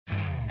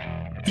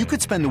You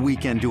could spend the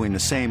weekend doing the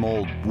same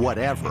old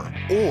whatever,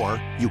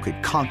 or you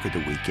could conquer the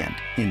weekend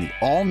in the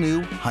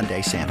all-new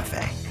Hyundai Santa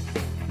Fe.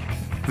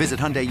 Visit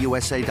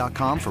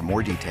HyundaiUSA.com for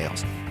more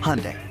details.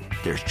 Hyundai,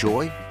 there's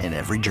joy in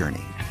every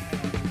journey.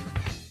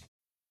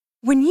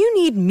 When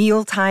you need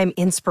mealtime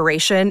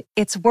inspiration,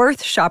 it's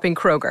worth shopping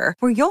Kroger,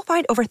 where you'll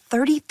find over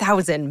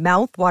 30,000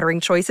 mouth-watering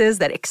choices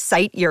that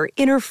excite your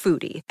inner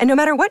foodie. And no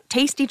matter what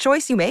tasty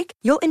choice you make,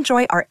 you'll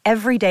enjoy our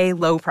everyday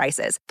low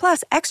prices,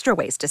 plus extra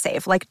ways to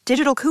save, like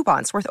digital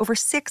coupons worth over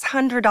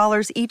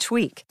 $600 each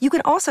week. You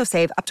can also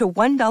save up to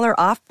 $1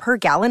 off per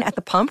gallon at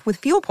the pump with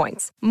fuel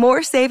points.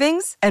 More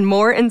savings and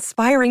more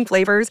inspiring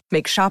flavors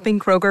make shopping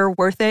Kroger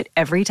worth it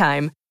every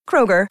time.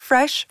 Kroger,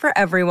 fresh for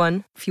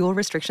everyone. Fuel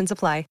restrictions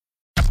apply.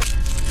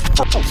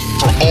 For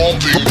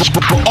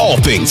all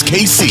things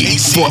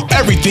KC, for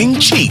everything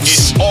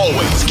Chiefs.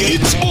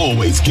 It's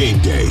always game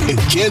day in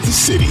Kansas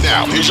City.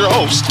 Now, here's your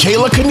host,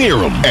 Kayla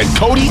Knierim and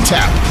Cody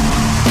Tapp.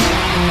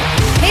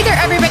 Hey there,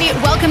 everybody.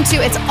 Welcome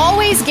to It's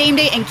Always Game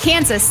Day in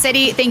Kansas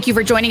City. Thank you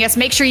for joining us.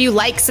 Make sure you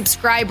like,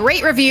 subscribe,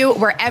 rate, review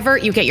wherever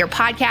you get your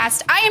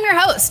podcast. I am your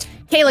host,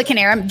 Kayla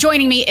Knierim.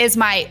 Joining me is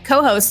my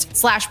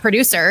co-host /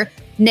 producer,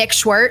 Nick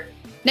Schwert.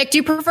 Nick, do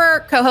you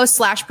prefer co-host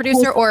 /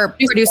 producer or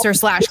producer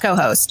 /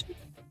 co-host?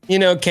 You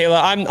know,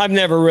 Kayla, I've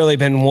never really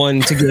been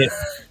one to get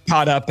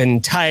caught up in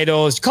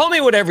titles. Call me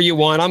whatever you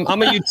want.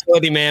 I'm a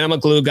utility man. I'm a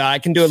glue guy. I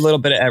can do a little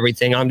bit of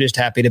everything. I'm just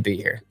happy to be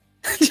here.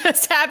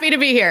 Just happy to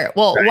be here.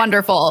 Well, right.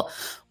 Wonderful.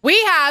 We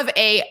have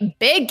a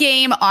big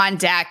game on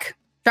deck.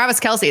 Travis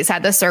Kelce has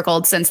had this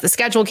circled since the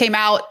schedule came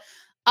out.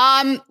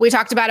 We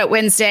talked about it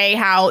Wednesday,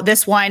 how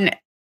this one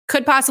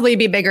could possibly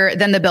be bigger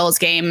than the Bills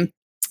game.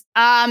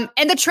 And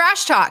the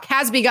trash talk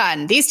has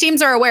begun. These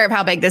teams are aware of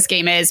how big this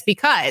game is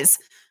because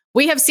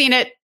we have seen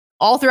it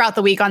all throughout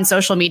the week on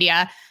social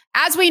media.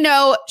 As we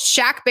know,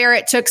 Shaq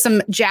Barrett took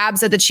some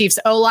jabs at the Chiefs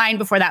O-line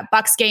before that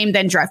Bucs game.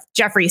 Then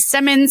Jeffrey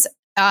Simmons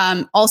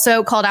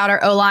also called out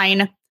our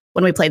O-line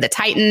when we played the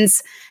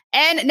Titans.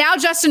 And now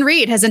Justin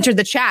Reed has entered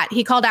the chat.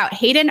 He called out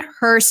Hayden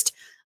Hurst.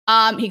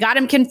 He got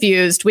him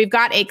confused. We've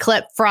got a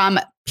clip from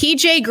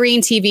PJ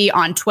Green TV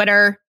on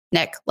Twitter.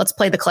 Nick, let's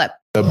play the clip.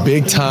 A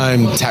big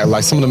time,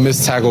 like some of the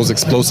missed tackles,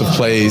 explosive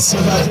plays.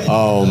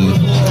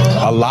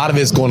 A lot of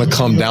it's going to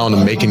come down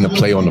to making the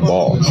play on the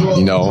ball,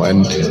 you know.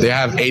 And they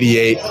have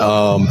 88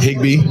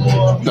 Higbee.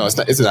 No, it's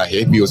not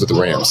Higbee. It was with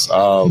the Rams.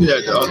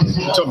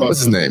 What's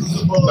his name?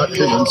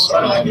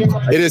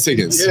 It is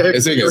Higgins. Yeah,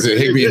 it's Higgins.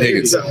 Higbee and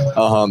Higgins.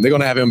 They're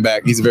going to have him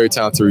back. He's a very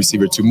talented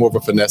receiver too. More of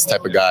a finesse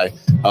type of guy.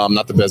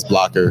 Not the best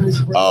blocker.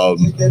 I'm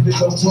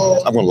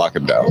going to lock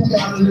him down.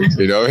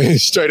 You know,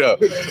 straight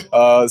up.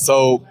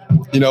 So.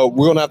 You know,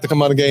 we're going to have to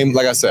come out of the game,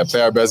 like I said,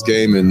 play our best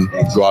game and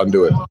go out and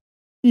do it.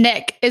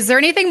 Nick, is there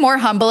anything more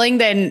humbling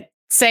than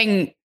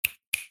saying,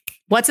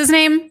 what's his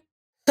name?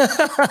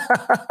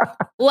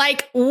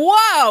 Like,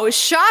 whoa,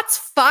 shots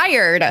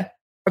fired.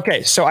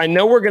 Okay, so I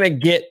know we're going to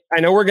get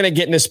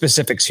into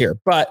specifics here,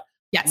 but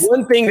yes,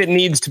 one thing that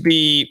needs to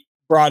be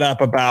brought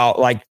up about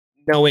like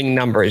knowing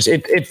numbers,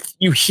 if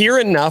you hear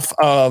enough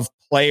of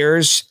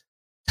players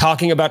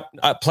talking about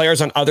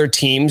players on other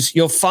teams,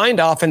 you'll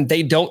find often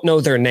they don't know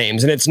their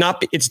names. And it's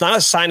not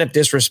a sign of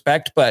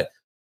disrespect, but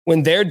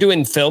when they're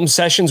doing film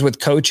sessions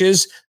with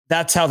coaches,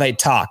 that's how they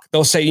talk.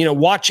 They'll say, you know,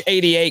 watch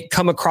 88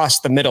 come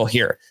across the middle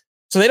here.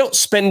 So they don't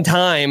spend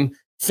time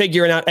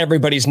figuring out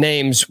everybody's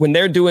names. When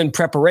they're doing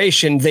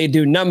preparation, they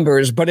do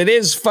numbers, but it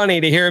is funny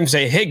to hear him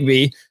say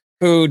Higbee,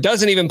 who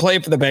doesn't even play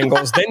for the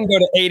Bengals, then go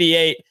to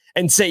 88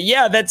 and say,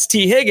 yeah, that's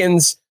T.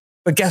 Higgins.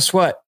 But guess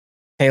what,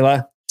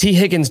 Kayla? T.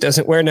 Higgins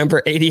doesn't wear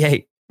number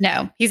 88.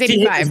 No, he's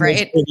 85,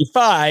 right?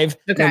 85.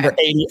 Okay. Number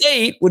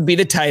 88 would be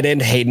the tight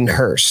end Hayden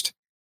Hurst.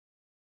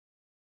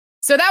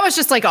 So that was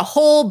just like a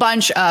whole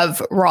bunch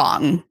of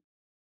wrong.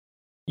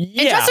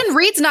 Yeah. And Justin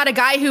Reed's not a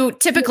guy who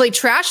typically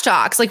trash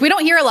talks. Like, we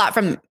don't hear a lot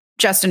from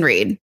Justin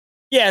Reed.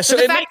 Yeah, so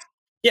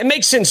it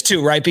makes sense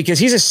too, right? Because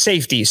he's a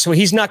safety, so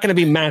he's not going to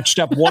be matched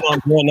up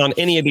one-on-one on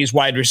any of these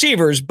wide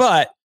receivers,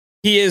 but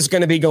he is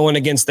going to be going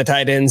against the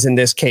tight ends, in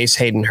this case,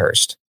 Hayden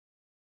Hurst.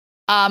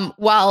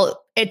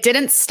 Well, it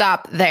didn't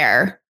stop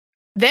there.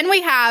 Then we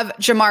have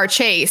Jamar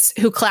Chase,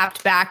 who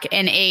clapped back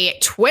in a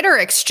Twitter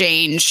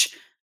exchange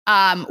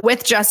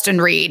with Justin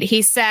Reed.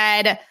 He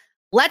said,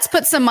 "Let's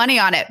put some money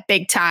on it,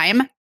 big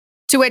time."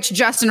 To which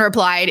Justin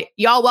replied,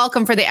 "Y'all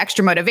welcome for the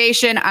extra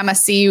motivation. I'ma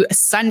see you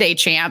Sunday,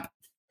 champ."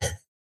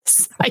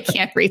 I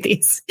can't read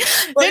these.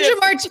 Then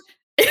Jamar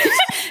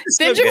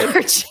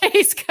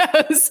Chase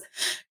goes,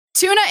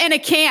 "Tuna in a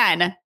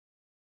can."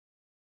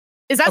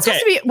 Is that supposed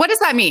to be? What does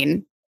that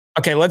mean?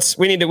 Okay,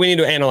 we need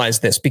to analyze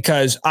this,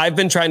 because I've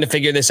been trying to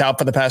figure this out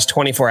for the past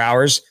 24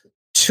 hours.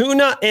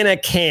 Tuna in a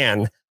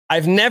can.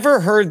 I've never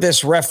heard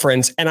this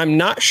reference, and I'm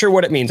not sure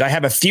what it means. I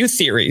have a few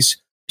theories.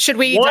 Should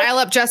we dial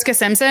up Jessica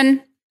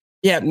Simpson?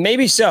 Yeah,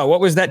 maybe so. What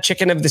was that,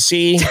 chicken of the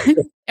sea?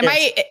 Am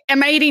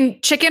I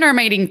eating chicken or am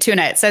I eating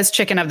tuna? It says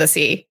chicken of the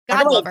sea.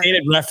 God love her.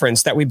 Dated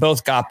reference that we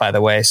both got, by the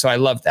way. So I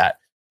love that.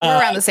 We're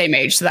around the same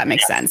age, so that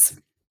makes sense.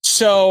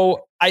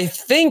 So I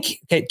think,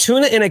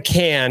 tuna in a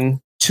can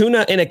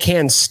tuna in a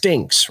can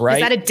stinks, right?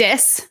 Is that a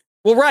diss?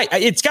 Well, right.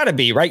 It's got to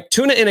be, right?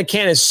 Tuna in a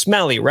can is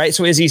smelly, right?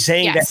 So is he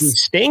saying that he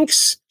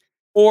stinks?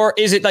 Or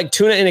is it like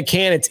tuna in a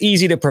can, it's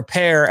easy to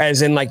prepare,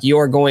 as in like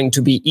you're going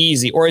to be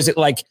easy? Or is it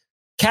like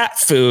cat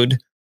food?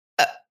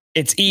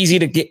 It's easy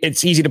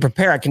to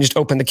prepare. I can just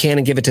open the can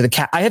and give it to the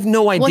cat. I have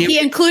no idea. Well, he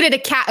included a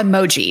cat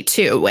emoji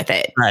too with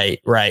it.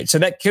 Right. So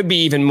that could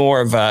be even more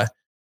of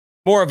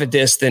a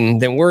diss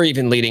than we're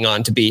even leading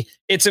on to be.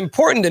 It's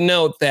important to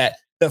note that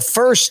the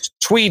first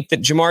tweet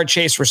that Ja'Marr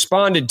Chase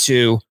responded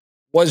to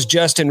was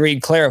Justin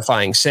Reed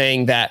clarifying,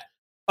 saying that,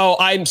 "Oh,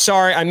 I'm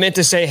sorry, I meant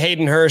to say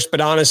Hayden Hurst,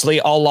 but honestly,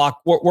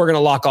 we're going to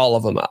lock all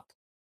of them up."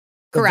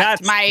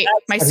 Correct. So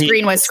my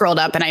screen was scrolled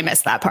up and I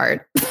missed that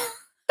part.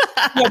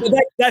 Yeah, but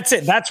that's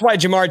it. That's why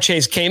Ja'Marr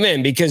Chase came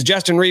in, because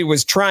Justin Reed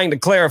was trying to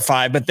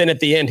clarify, but then at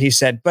the end he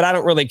said, "But I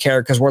don't really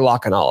care because we're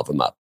locking all of them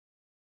up."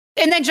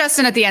 And then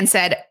Justin at the end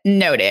said,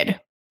 "Noted,"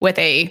 with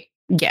a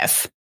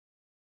GIF.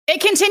 It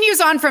continues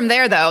on from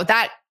there, though.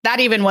 That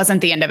even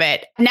wasn't the end of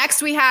it.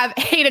 Next, we have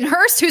Hayden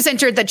Hurst, who's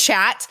entered the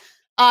chat.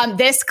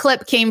 This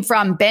clip came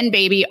from Ben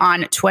Baby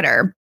on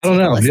Twitter. I don't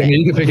know. I mean,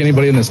 you can pick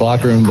anybody in this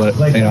locker room, but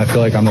I feel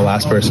like I'm the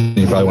last person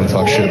you probably want to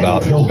talk shit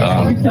about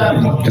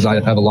because I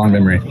have a long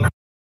memory.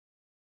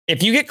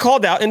 If you get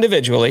called out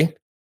individually,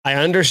 I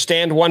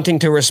understand wanting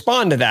to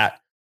respond to that.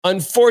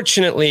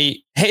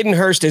 Unfortunately, Hayden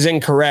Hurst is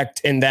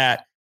incorrect in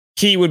that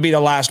he would be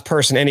the last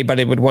person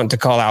anybody would want to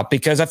call out,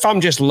 because if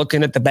I'm just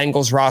looking at the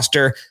Bengals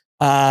roster,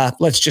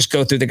 let's just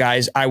go through the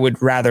guys I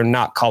would rather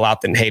not call out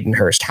than Hayden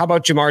Hurst. How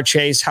about Ja'Marr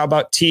Chase? How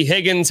about T.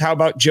 Higgins? How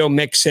about Joe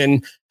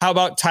Mixon? How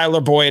about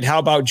Tyler Boyd? How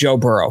about Joe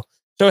Burrow?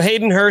 So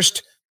Hayden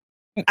Hurst,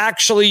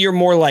 actually, you're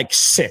more like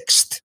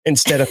sixth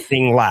instead of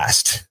being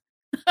last.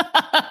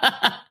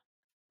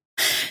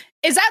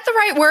 Is that the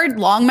right word?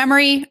 Long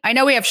memory? I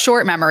know we have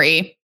short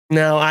memory.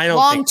 No, I don't.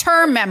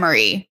 Long-term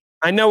memory.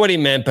 I know what he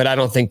meant, but I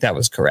don't think that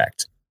was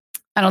correct.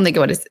 I don't think it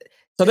was.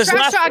 So this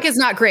trash talk is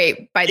not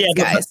great by these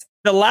guys.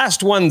 The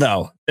last one,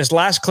 though, this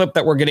last clip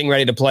that we're getting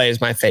ready to play is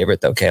my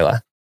favorite, though,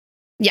 Kayla.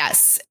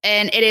 Yes.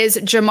 And it is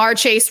Ja'Marr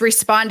Chase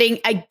responding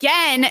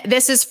again.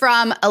 This is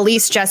from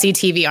Elise Jesse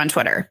TV on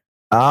Twitter.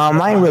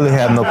 I ain't really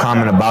have no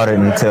comment about it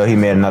until he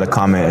made another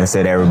comment and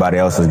said everybody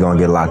else is going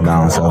to get locked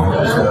down. So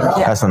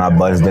that's when I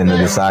buzzed in and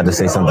decided to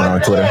say something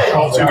on Twitter.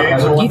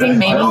 Do you think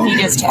maybe he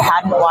just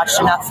hadn't watched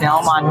enough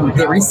film on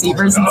the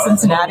receivers in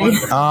Cincinnati?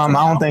 I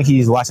don't think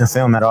he's watching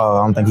film at all.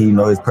 I don't think he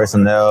knows his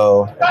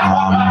personnel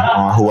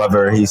on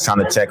whoever he's trying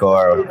to check,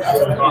 or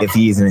if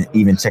he's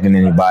even checking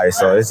anybody.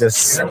 So it's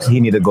just he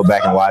need to go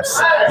back and watch,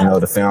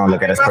 the film,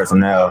 look at his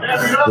personnel,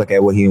 look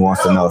at what he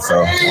wants to know.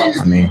 So,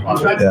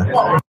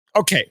 yeah.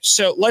 Okay,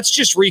 so let's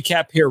just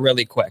recap here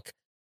really quick.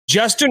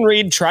 Justin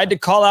Reed tried to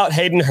call out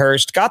Hayden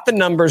Hurst, got the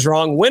numbers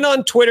wrong, went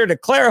on Twitter to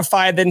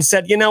clarify, then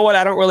said, "You know what?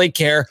 I don't really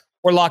care.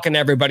 We're locking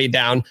everybody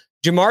down."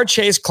 Ja'Marr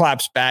Chase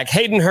claps back.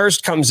 Hayden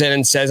Hurst comes in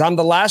and says, "I'm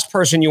the last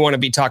person you want to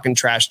be talking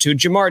trash to."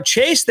 Ja'Marr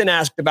Chase, then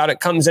asked about it,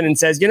 comes in and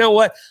says, "You know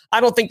what?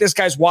 I don't think this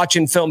guy's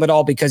watching film at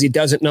all because he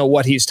doesn't know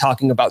what he's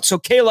talking about." So,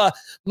 Kayla,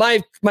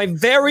 my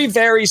very,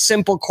 very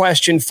simple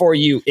question for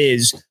you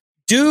is,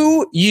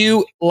 do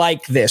you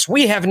like this?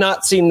 We have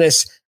not seen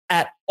this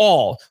at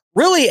all,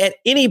 really, at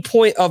any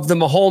point of the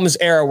Mahomes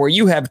era, where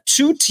you have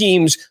two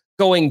teams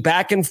going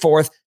back and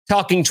forth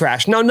talking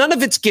trash. Now, none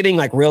of it's getting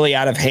like really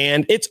out of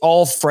hand. It's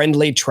all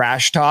friendly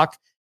trash talk.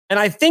 And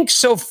I think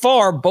so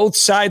far, both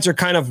sides are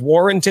kind of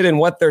warranted in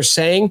what they're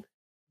saying.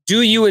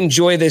 Do you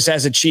enjoy this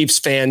as a Chiefs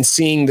fan,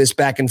 seeing this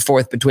back and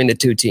forth between the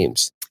two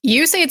teams?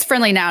 You say it's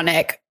friendly now,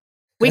 Nick.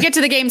 We get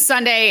to the game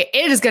Sunday.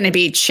 It is going to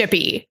be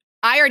chippy.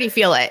 I already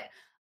feel it.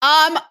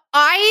 I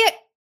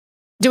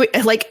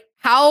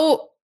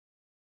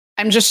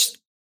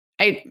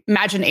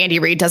imagine Andy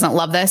Reid doesn't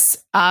love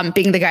this,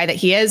 being the guy that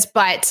he is,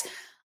 but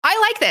I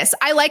like this.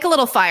 I like a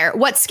little fire.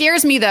 What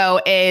scares me, though,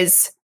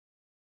 is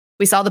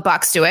we saw the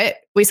Bucs do it.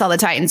 We saw the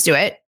Titans do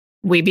it.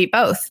 We beat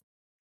both.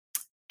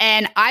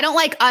 And I don't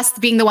like us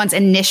being the ones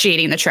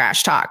initiating the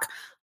trash talk.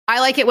 I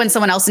like it when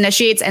someone else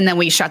initiates and then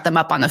we shut them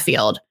up on the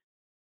field.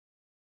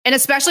 And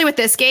especially with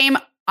this game,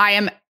 I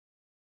am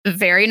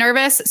very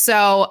nervous.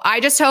 So I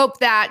just hope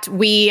that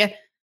we,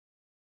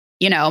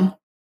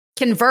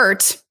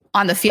 convert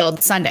on the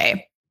field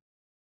Sunday.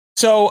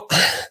 So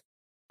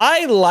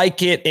I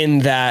like it in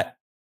that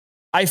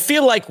I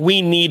feel like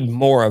we need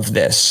more of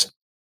this,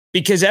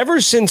 because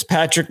ever since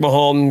Patrick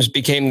Mahomes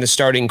became the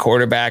starting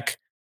quarterback,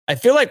 I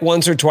feel like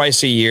once or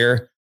twice a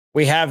year,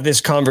 we have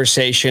this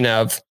conversation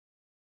of,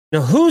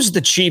 who's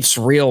the Chiefs'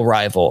 real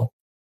rival?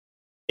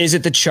 Is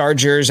it the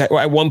Chargers? At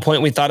one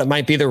point, we thought it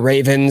might be the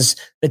Ravens.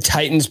 The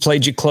Titans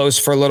played you close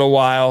for a little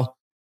while.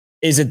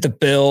 Is it the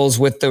Bills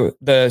with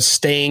the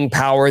staying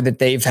power that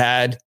they've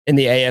had in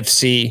the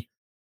AFC?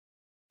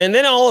 And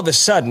then all of a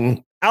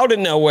sudden, out of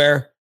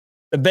nowhere,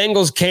 the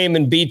Bengals came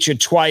and beat you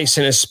twice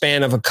in a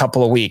span of a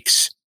couple of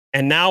weeks.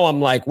 And now I'm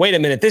like, wait a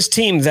minute, this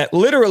team that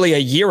literally a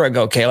year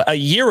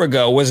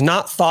ago was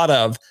not thought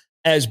of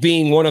as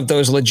being one of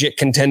those legit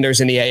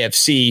contenders in the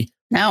AFC.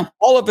 No.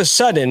 All of a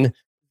sudden,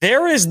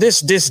 there is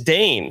this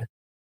disdain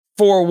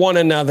for one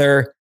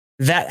another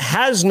that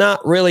has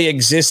not really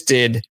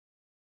existed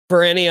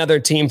for any other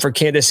team for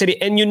Kansas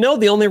City. And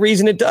the only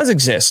reason it does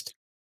exist,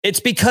 it's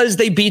because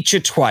they beat you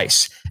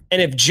twice.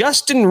 And if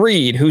Justin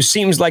Reed, who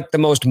seems like the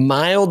most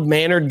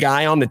mild-mannered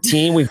guy on the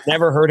team, we've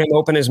never heard him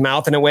open his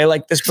mouth in a way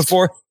like this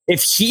before,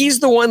 if he's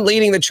the one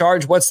leading the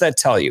charge, what's that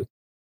tell you?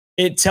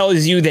 It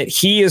tells you that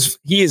he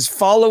is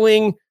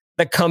following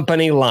the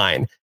company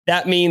line.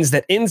 That means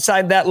that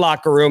inside that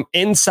locker room,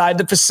 inside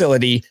the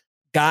facility,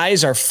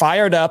 guys are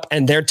fired up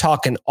and they're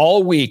talking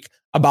all week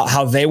about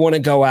how they want to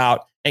go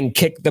out and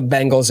kick the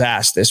Bengals'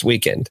 ass this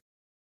weekend.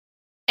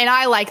 And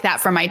I like that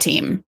for my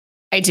team.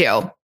 I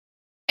do.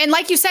 And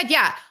like you said,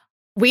 yeah,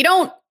 we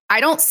don't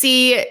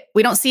see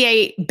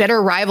a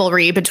bitter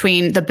rivalry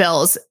between the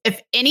Bills.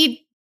 If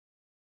any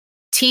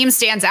team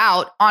stands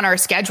out on our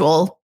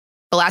schedule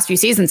the last few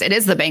seasons, it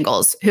is the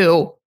Bengals,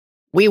 who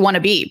we want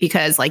to beat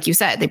because, like you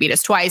said, they beat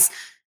us twice,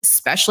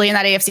 especially in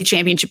that AFC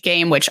Championship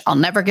game, which I'll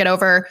never get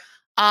over.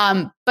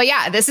 But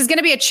yeah, this is going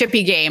to be a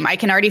chippy game. I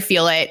can already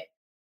feel it.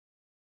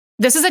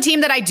 This is a team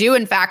that I do,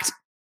 in fact,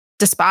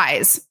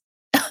 despise.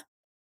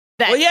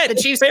 The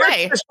Chiefs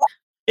play.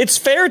 It's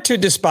fair to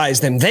despise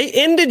them. They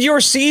ended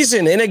your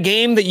season in a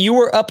game that you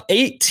were up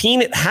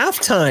 18 at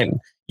halftime.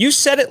 You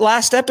said it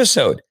last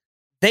episode.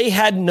 They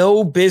had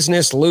no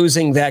business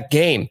losing that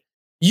game.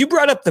 You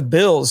brought up the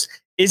Bills.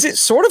 Is it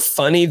sort of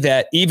funny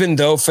that even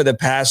though for the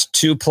past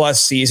 2+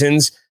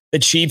 seasons, the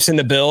Chiefs and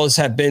the Bills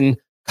have been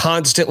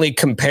constantly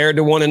compared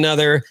to one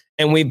another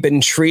and we've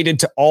been treated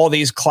to all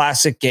these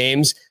classic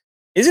games,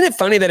 isn't it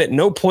funny that at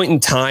no point in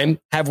time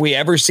have we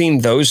ever seen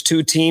those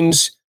two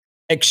teams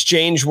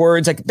exchange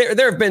words? Like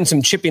there have been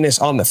some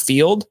chippiness on the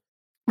field,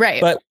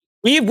 right? But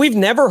we've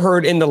never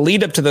heard in the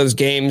lead up to those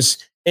games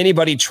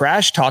anybody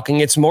trash talking.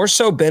 It's more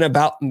so been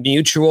about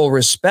mutual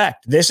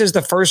respect. This is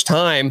the first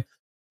time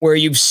where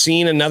you've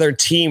seen another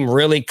team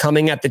really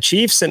coming at the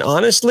Chiefs, and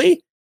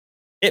honestly,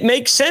 it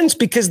makes sense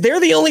because they're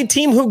the only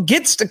team who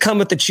gets to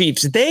come at the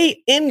Chiefs.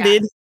 They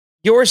ended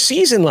your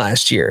season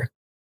last year.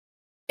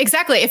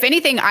 Exactly. If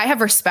anything, I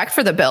have respect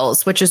for the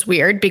Bills, which is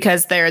weird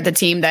because they're the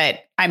team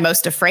that I'm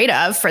most afraid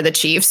of for the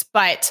Chiefs.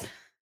 But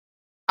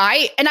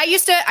I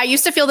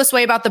used to feel this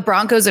way about the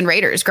Broncos and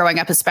Raiders growing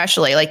up,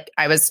 especially. Like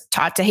I was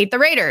taught to hate the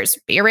Raiders,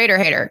 be a Raider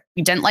hater.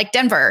 We didn't like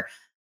Denver.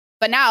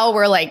 But now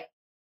we're like,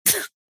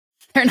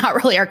 they're not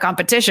really our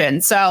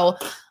competition. So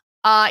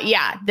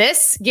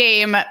this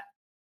game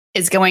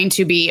is going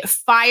to be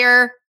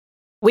fire.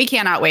 We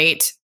cannot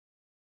wait.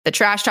 The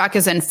trash talk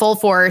is in full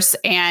force,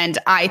 and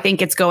I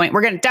think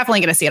we're definitely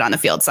going to see it on the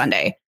field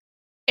Sunday.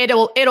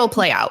 It'll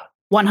play out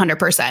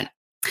 100%.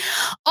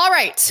 All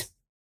right.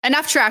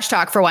 Enough trash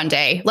talk for one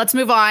day. Let's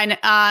move on.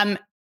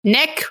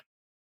 Nick,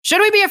 should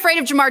we be afraid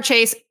of Ja'Marr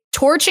Chase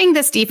torching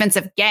this defense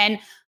again?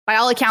 By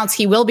all accounts,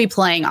 he will be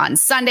playing on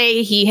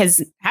Sunday. He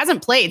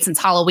hasn't played since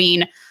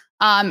Halloween,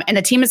 and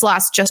the team has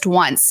lost just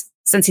once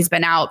since he's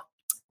been out.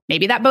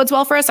 Maybe that bodes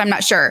well for us. I'm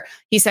not sure.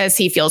 He says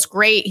he feels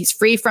great. He's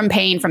free from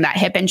pain from that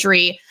hip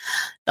injury.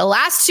 The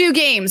last 2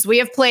 games we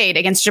have played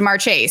against Ja'Marr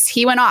Chase,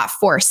 he went off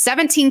for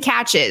 17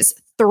 catches,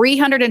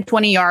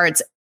 320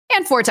 yards,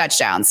 and 4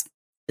 touchdowns.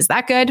 Is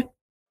that good?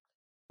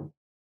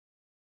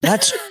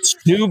 That's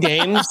 2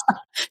 games.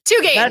 2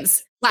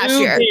 games last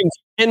year. Games.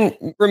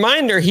 And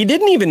reminder, he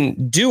didn't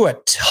even do a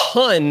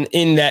ton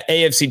in that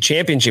AFC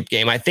Championship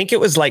game. I think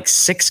it was like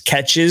 6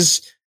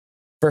 catches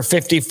for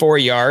 54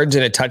 yards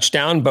and a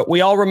touchdown, but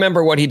we all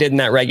remember what he did in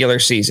that regular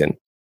season,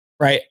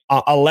 right?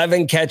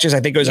 11 catches,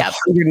 I think it was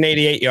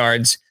 188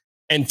 yards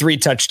and 3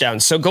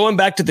 touchdowns. So going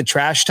back to the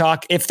trash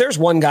talk, if there's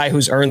one guy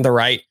who's earned the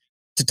right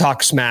to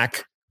talk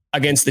smack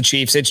against the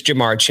Chiefs, it's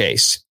Ja'Marr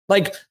Chase.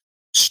 Like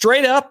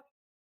straight up,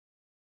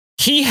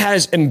 he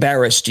has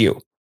embarrassed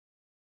you.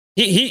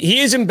 He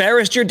has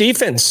embarrassed your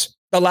defense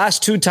the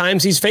last 2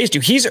 times he's faced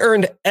you. He's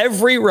earned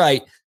every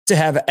right to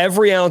have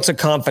every ounce of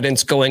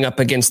confidence going up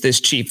against this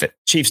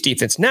Chiefs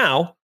defense.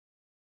 Now,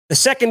 the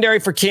secondary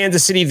for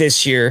Kansas City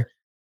this year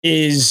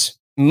is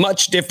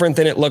much different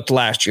than it looked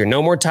last year.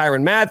 No more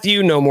Tyrann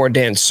Mathieu, no more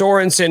Dan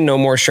Sorensen, no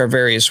more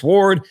Charvarius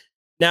Ward.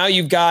 Now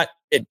you've got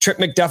Trip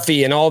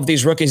McDuffie and all of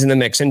these rookies in the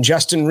mix, and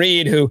Justin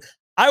Reed, who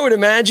I would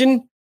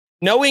imagine,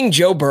 knowing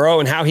Joe Burrow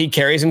and how he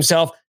carries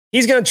himself,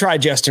 he's going to try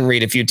Justin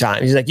Reed a few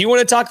times. He's like, you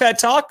want to talk that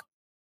talk?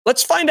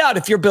 Let's find out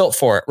if you're built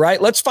for it,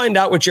 right? Let's find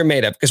out what you're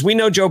made of, because we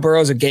know Joe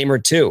Burrow's a gamer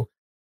too.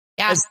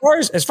 Yeah. As far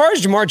as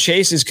Ja'Marr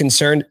Chase is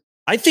concerned,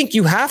 I think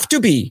you have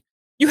to be.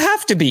 You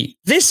have to be.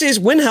 This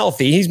is when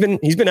healthy. He's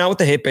been out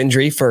with a hip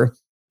injury for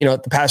the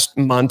past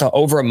month,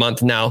 over a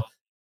month now,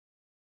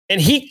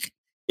 and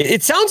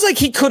it sounds like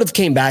he could have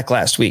came back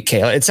last week,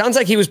 Kayla. It sounds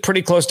like he was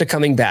pretty close to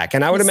coming back,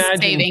 and I would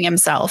imagine saving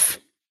himself.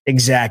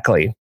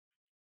 Exactly.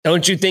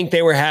 Don't you think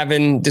they were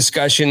having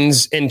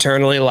discussions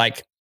internally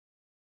like,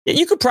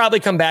 you could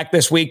probably come back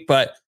this week,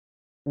 but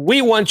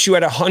we want you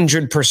at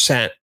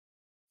 100%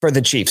 for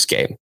the Chiefs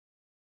game?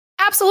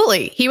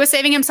 Absolutely. He was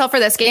saving himself for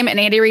this game, and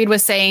Andy Reid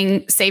was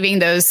saving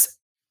those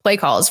play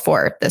calls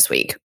for this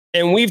week.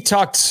 And we've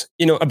talked,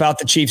 about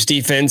the Chiefs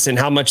defense and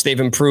how much they've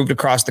improved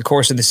across the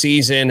course of the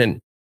season and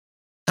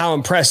how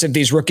impressive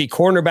these rookie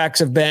cornerbacks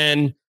have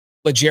been.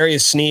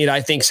 L'Jarius Sneed, I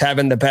think, is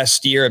having the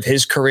best year of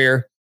his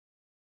career.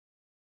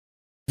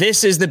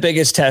 This is the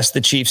biggest test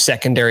the Chiefs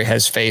secondary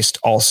has faced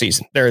all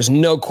season. There is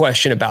no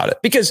question about it,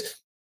 because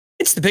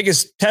it's the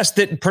biggest test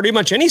that pretty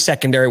much any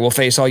secondary will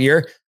face all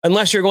year,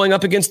 unless you're going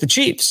up against the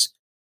Chiefs.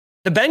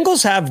 The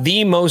Bengals have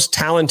the most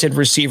talented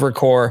receiver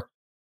core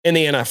in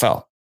the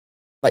NFL.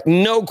 Like,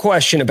 no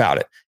question about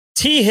it.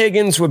 T.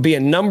 Higgins would be a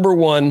number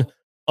one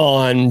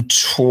on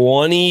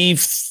 20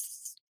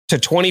 to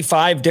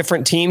 25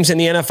 different teams in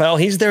the NFL.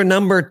 He's their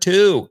number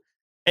two.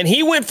 And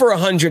he went for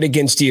 100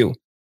 against you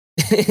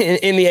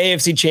in the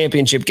AFC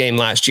Championship game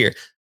last year.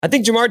 I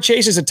think Jamar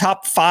Chase is a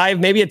top 5,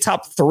 maybe a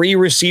top 3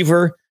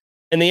 receiver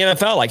in the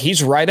NFL. Like,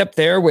 he's right up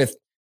there with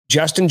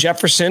Justin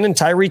Jefferson and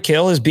Tyreek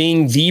Hill as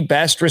being the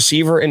best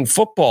receiver in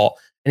football.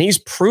 And he's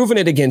proven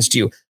it against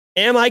you.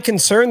 Am I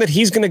concerned that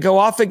he's going to go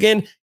off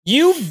again?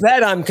 You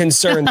bet I'm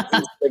concerned that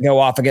he's going to go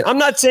off again. I'm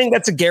not saying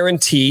that's a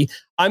guarantee.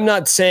 I'm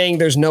not saying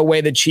there's no way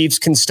the Chiefs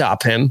can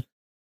stop him.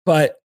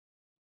 But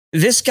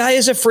this guy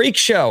is a freak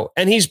show,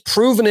 and he's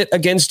proven it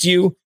against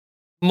you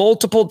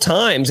multiple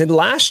times. And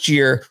last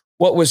year,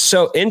 what was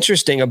so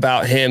interesting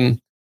about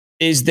him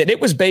is that it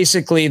was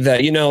basically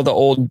the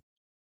old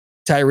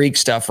Tyreek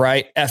stuff,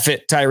 right? F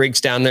it,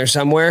 Tyreek's down there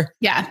somewhere.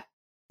 Yeah.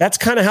 That's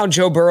kind of how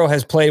Joe Burrow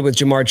has played with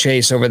Jamar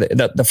Chase over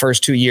the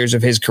first 2 years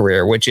of his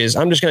career, which is,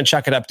 I'm just going to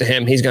chuck it up to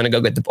him. He's going to go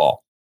get the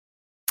ball.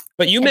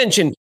 But you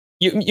mentioned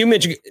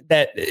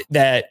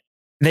that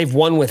they've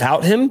won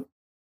without him.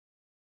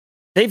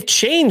 They've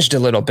changed a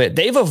little bit.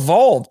 They've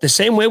evolved the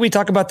same way we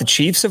talk about the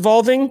Chiefs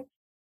evolving.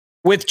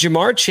 With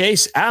Jamar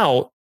Chase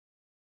out,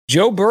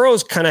 Joe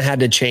Burrow's kind of had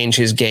to change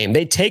his game.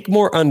 They take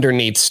more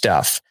underneath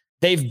stuff.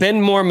 They've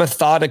been more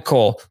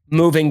methodical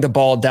moving the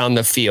ball down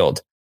the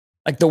field.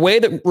 Like, the way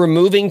that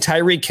removing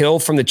Tyreek Hill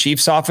from the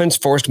Chiefs offense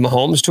forced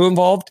Mahomes to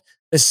involve,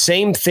 the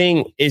same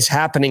thing is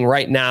happening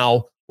right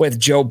now with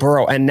Joe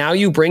Burrow. And now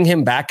you bring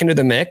him back into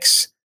the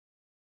mix.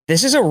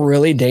 This is a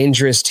really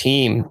dangerous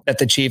team that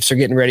the Chiefs are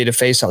getting ready to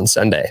face on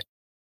Sunday.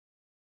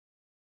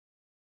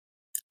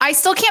 I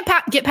still can't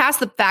get past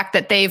the fact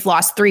that they've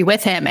lost 3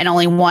 with him and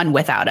only 1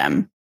 without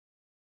him.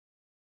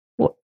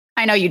 Well,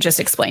 I know you just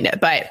explained it,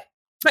 but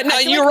no,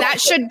 you're right.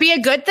 That should be a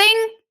good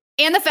thing.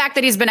 And the fact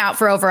that he's been out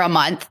for over a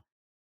month.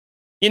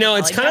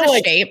 It's kind of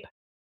like, shape.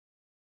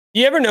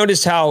 You ever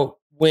notice how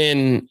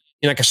when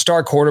like a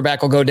star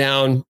quarterback will go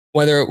down,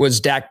 whether it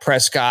was Dak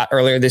Prescott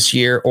earlier this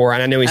year, or,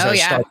 and I know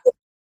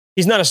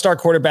he's not a star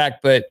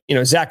quarterback, but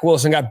Zach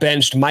Wilson got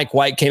benched. Mike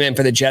White came in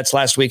for the Jets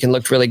last week and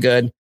looked really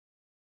good.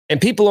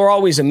 And people are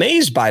always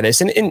amazed by this.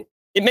 And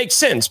it makes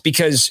sense,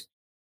 because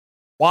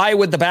why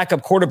would the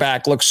backup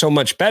quarterback look so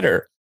much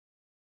better?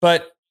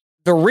 But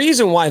the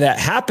reason why that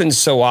happens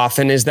so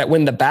often is that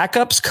when the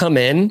backups come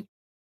in,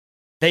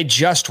 they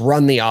just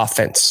run the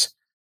offense.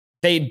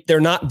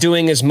 They're not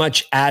doing as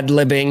much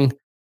ad-libbing.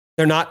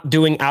 They're not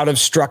doing out of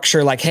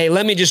structure, like, hey,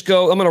 let me just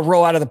go. I'm going to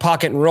roll out of the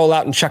pocket and roll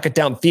out and chuck it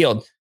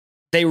downfield.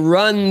 They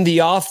run the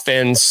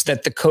offense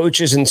that the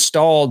coaches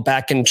installed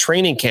back in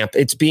training camp.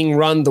 It's being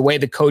run the way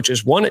the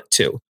coaches want it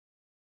to.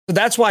 So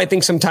that's why I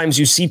think sometimes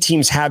you see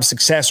teams have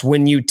success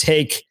when you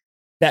take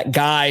that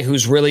guy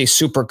who's really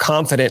super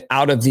confident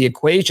out of the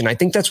equation. I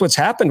think that's what's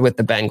happened with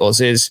the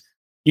Bengals is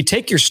you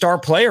take your star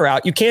player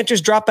out. You can't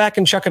just drop back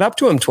and chuck it up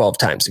to him 12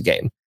 times a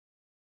game.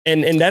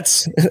 And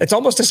it's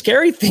almost a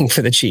scary thing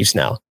for the Chiefs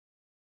now.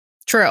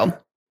 True.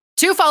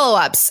 2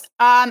 follow-ups.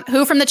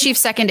 Who from the Chiefs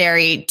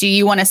secondary do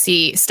you want to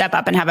see step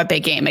up and have a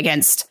big game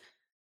against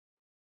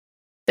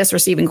this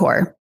receiving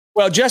core?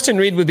 Well, Justin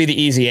Reed would be the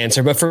easy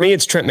answer, but for me,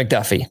 it's Trent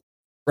McDuffie,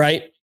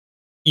 right?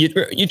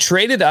 You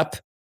traded up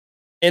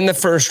in the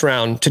first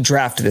round to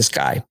draft this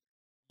guy.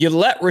 You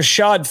let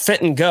Rashad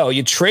Fenton go.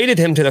 You traded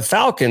him to the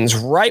Falcons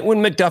right when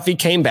McDuffie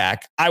came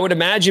back. I would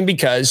imagine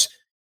because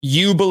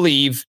you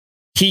believe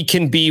he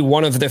can be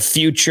one of the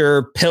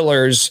future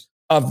pillars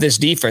of this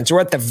defense, or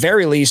at the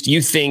very least,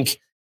 you think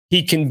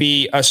he can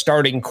be a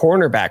starting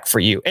cornerback for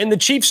you. And the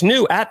Chiefs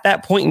knew at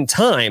that point in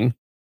time,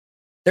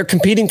 they're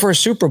competing for a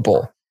Super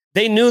Bowl.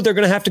 They knew they're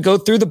going to have to go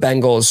through the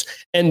Bengals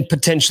and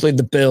potentially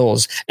the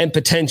Bills and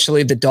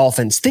potentially the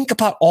Dolphins. Think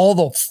about all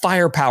the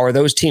firepower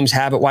those teams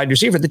have at wide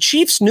receiver. The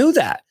Chiefs knew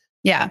that.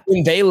 Yeah.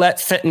 When they let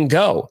Fenton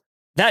go.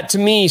 That to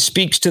me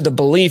speaks to the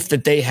belief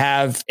that they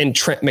have in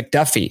Trent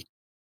McDuffie.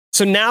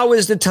 So now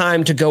is the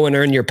time to go and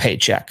earn your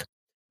paycheck.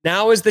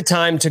 Now is the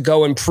time to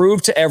go and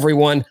prove to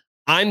everyone,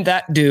 I'm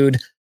that dude.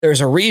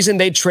 There's a reason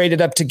they traded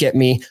up to get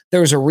me.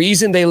 There's a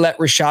reason they let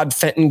Rashad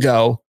Fenton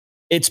go.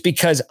 It's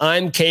because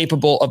I'm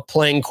capable of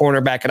playing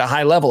cornerback at a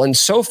high level. And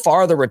so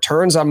far, the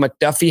returns on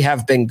McDuffie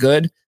have been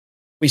good.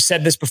 We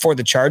said this before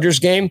the Chargers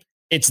game.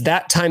 It's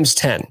that times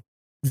 10.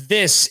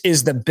 This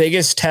is the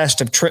biggest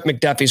test of Trent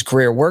McDuffie's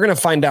career. We're going to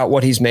find out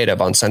what he's made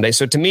of on Sunday.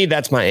 So to me,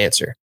 that's my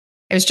answer.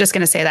 I was just going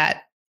to say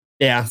that.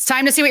 Yeah. It's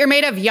time to see what you're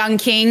made of, young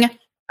king.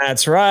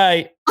 That's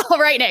right. All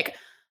right, Nick.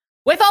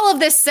 With all of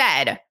this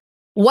said,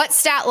 what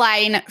stat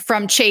line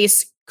from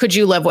Chase could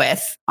you live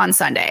with on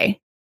Sunday?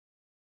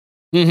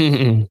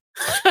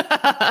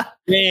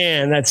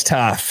 Man, that's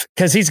tough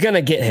because he's going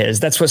to get his.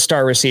 That's what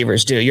star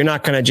receivers do. You're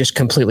not going to just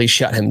completely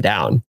shut him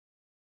down.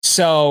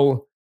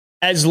 So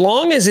as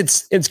long as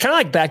it's kind of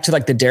like back to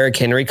like the Derrick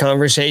Henry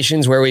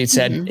conversations where we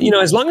said,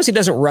 as long as he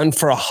doesn't run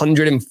for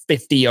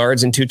 150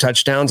 yards and 2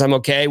 touchdowns, I'm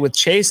okay. With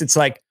Chase, it's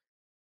like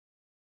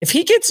if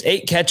he gets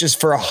 8 catches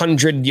for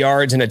 100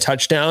 yards and a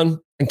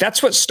touchdown, like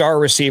that's what star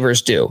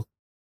receivers do.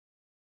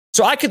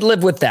 So I could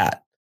live with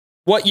that.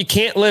 What you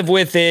can't live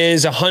with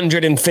is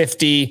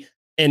 150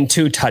 and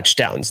 2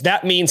 touchdowns.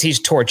 That means he's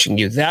torching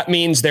you. That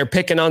means they're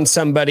picking on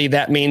somebody.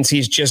 That means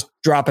he's just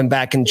dropping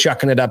back and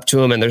chucking it up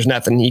to him and there's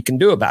nothing he can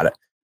do about it.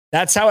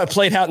 That's how it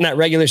played out in that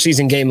regular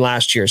season game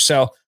last year.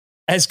 So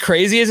as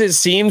crazy as it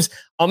seems,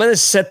 I'm going to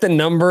set the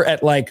number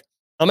at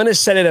I'm going to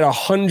set it at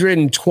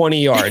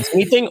 120 yards.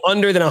 Anything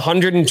under than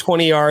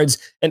 120 yards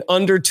and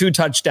under 2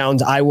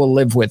 touchdowns, I will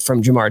live with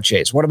from Ja'Marr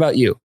Chase. What about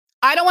you?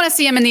 I don't want to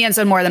see him in the end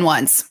zone more than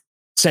once.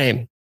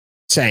 Same.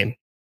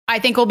 I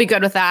think we'll be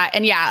good with that.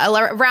 And yeah,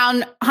 around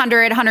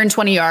 100,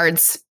 120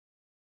 yards.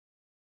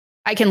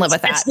 I can live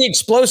with that. It's the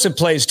explosive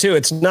plays too.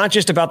 It's not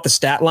just about the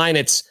stat line.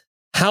 It's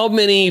how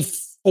many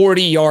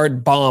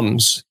 40-yard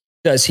bombs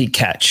does he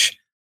catch?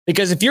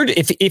 Because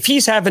if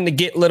he's having to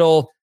get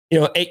little,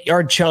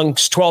 8-yard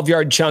chunks,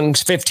 12-yard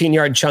chunks,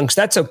 15-yard chunks,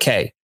 that's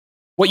okay.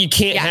 What you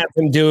can't have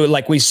him do,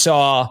 like we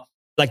saw,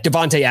 like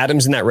Devontae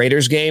Adams in that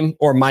Raiders game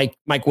or Mike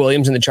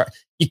Williams in the chart.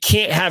 You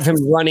can't have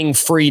him running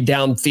free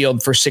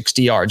downfield for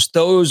 60 yards.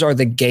 Those are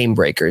the game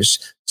breakers.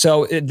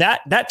 So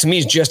that to me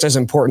is just as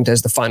important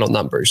as the final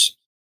numbers.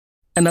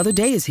 Another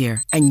day is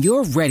here and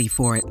you're ready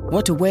for it.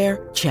 What to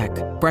wear? Check.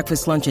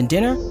 Breakfast, lunch, and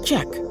dinner?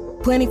 Check.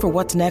 Planning for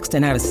what's next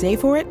and how to save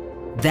for it?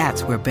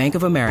 That's where Bank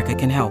of America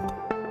can help.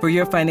 For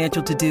your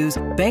financial to-dos,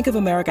 Bank of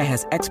America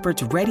has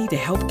experts ready to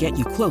help get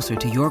you closer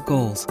to your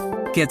goals.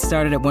 Get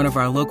started at one of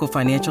our local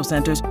financial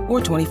centers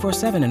or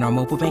 24/7 in our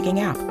mobile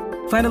banking app.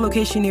 Find a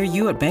location near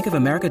you at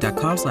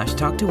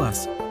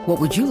bankofamerica.com/talktous. What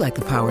would you like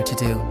the power to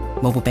do?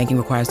 Mobile banking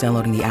requires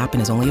downloading the app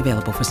and is only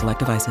available for select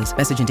devices.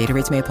 Message and data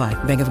rates may apply.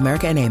 Bank of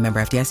America N.A.,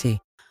 member FDIC.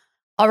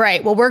 All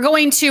right. Well, we're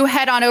going to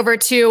head on over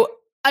to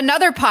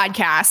another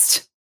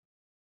podcast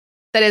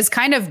that is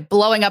kind of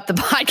blowing up the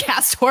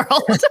podcast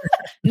world.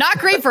 Not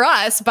great for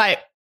us, but...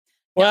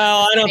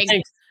 Well, I don't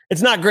think...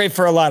 It's not great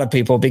for a lot of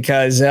people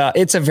because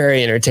it's a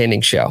very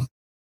entertaining show.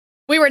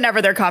 We were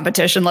never their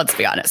competition, let's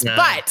be honest. No.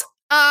 But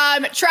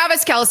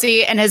Travis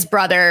Kelce and his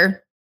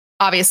brother,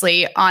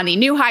 obviously, on the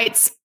New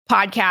Heights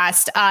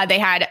podcast, they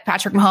had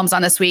Patrick Mahomes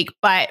on this week.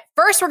 But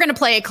first, we're going to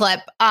play a clip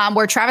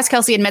where Travis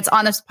Kelce admits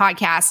on this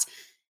podcast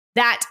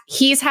that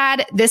he's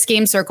had this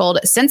game circled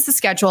since the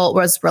schedule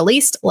was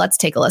released. Let's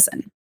take a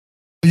listen.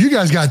 You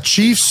guys got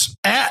Chiefs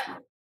at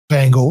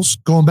Bengals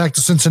going back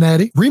to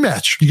Cincinnati.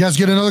 Rematch. You guys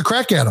get another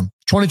crack at them.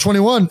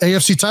 2021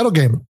 AFC title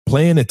game.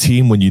 Playing a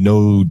team when you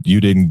know you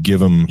didn't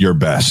give them your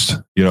best,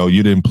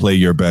 you didn't play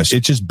your best. It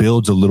just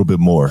builds a little bit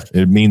more.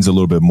 It means a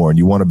little bit more. And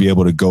you want to be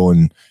able to go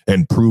and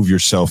prove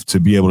yourself to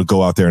be able to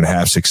go out there and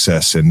have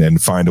success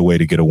and find a way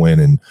to get a win.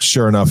 And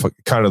sure enough,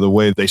 kind of the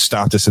way they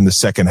stopped us in the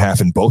second half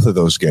in both of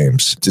those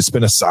games, it's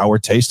been a sour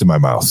taste in my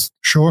mouth.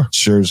 Sure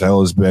as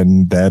hell has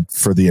been that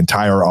for the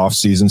entire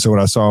offseason. So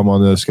when I saw him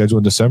on the schedule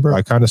in December,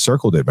 I kind of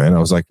circled it, man. I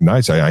was like,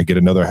 nice. I get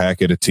another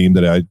hack at a team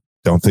that I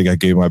don't think I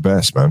gave my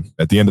best, man.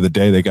 At the end of the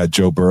day, they got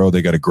Joe Burrow.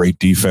 They got a great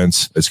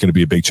defense. It's going to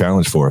be a big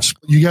challenge for us.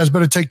 You guys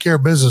better take care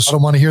of business. I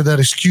don't want to hear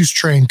that excuse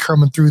train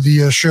coming through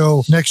the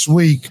show next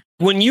week.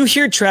 When you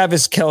hear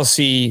Travis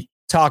Kelce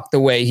talk the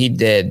way he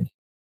did,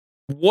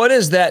 what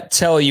does that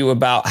tell you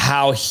about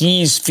how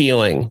he's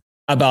feeling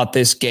about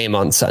this game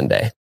on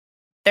Sunday?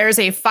 There's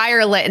a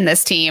fire lit in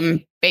this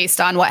team based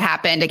on what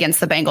happened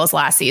against the Bengals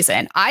last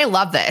season. I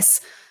love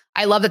this.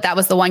 I love that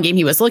was the one game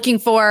he was looking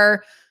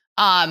for.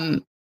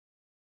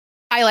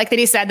 I like that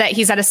he said that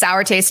he's had a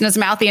sour taste in his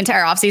mouth the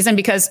entire offseason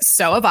because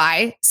so have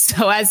I.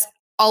 So has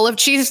all of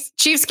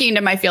Chiefs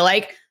Kingdom, I feel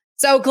like.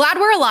 So glad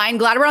we're aligned.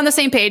 Glad we're on the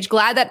same page.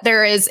 Glad that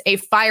there is a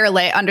fire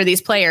lit under these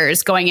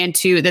players going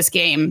into this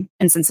game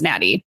in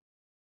Cincinnati.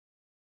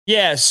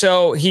 Yeah,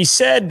 so he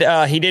said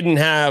he didn't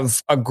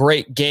have a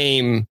great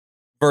game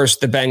versus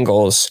the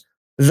Bengals.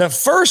 The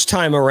first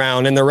time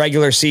around in the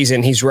regular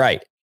season, he's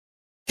right.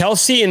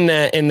 Kelce in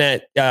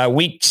that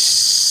week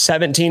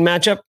 17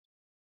 matchup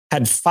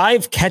had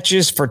 5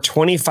 catches for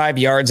 25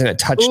 yards and a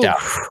touchdown.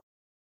 Oof.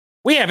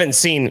 We haven't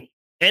seen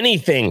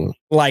anything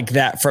like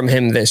that from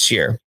him this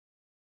year.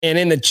 And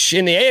in the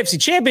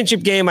AFC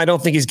Championship game, I don't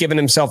think he's given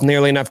himself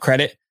nearly enough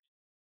credit.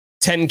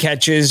 10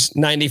 catches,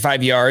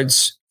 95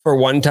 yards for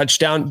 1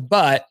 touchdown.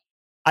 But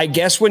I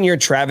guess when you're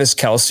Travis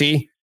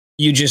Kelce,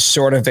 you just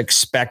sort of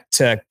expect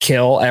to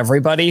kill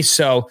everybody.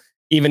 So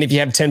even if you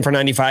have 10 for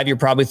 95, you're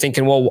probably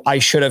thinking, well, I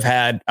should have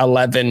had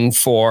 11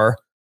 for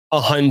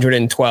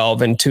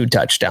 112 and 2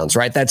 touchdowns,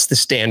 right? That's the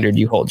standard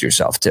you hold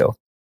yourself to.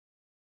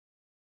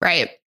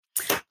 Right.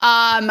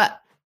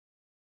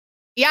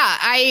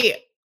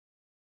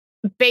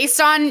 Based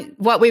on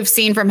what we've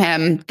seen from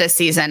him this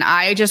season,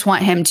 I just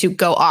want him to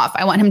go off.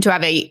 I want him to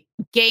have a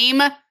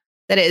game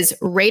that is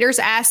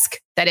Raiders-esque,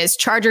 that is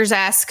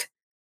Chargers-esque,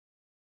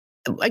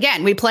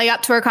 again, we play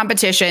up to our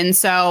competition.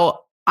 So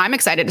I'm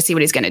excited to see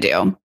what he's going to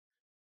do.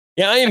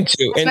 Yeah, I am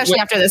too. Especially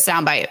after this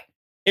soundbite.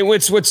 And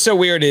what's so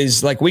weird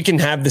is like we can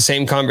have the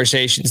same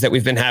conversations that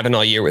we've been having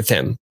all year with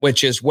him,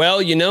 which is,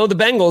 well, you know, the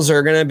Bengals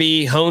are going to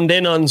be honed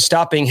in on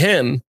stopping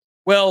him.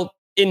 Well,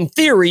 in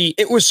theory,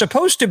 it was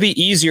supposed to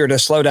be easier to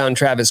slow down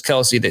Travis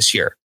Kelce this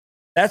year.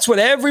 That's what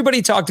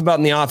everybody talked about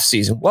in the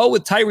offseason. Well,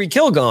 with Tyreek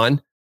Hill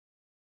gone,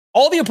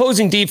 all the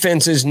opposing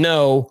defenses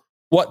know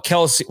what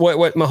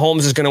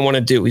Mahomes is going to want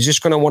to do. He's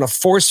just going to want to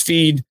force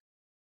feed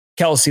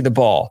Kelce the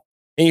ball.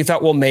 And you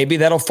thought, well, maybe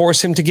that'll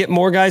force him to get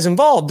more guys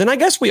involved. And I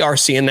guess we are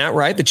seeing that,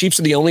 right? The Chiefs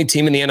are the only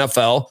team in the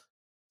NFL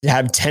to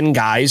have 10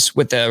 guys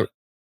with a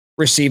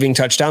receiving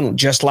touchdown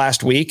just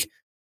last week.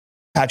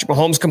 Patrick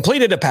Mahomes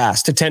completed a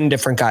pass to 10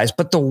 different guys.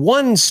 But the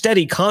one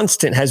steady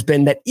constant has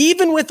been that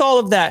even with all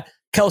of that,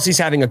 Kelce's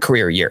having a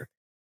career year.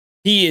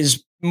 He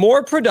is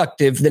more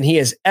productive than he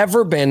has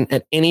ever been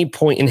at any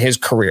point in his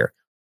career.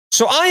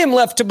 So I am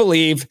left to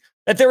believe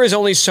that there is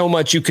only so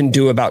much you can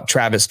do about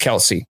Travis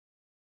Kelce.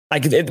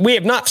 Like, we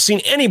have not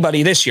seen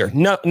anybody this year,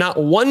 not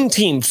one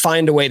team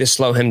find a way to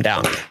slow him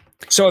down.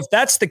 So if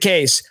that's the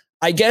case,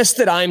 I guess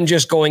that I'm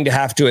just going to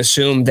have to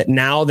assume that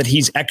now that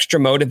he's extra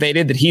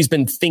motivated, that he's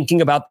been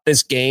thinking about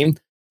this game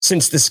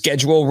since the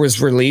schedule was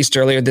released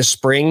earlier this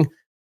spring,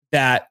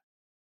 that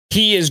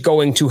he is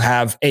going to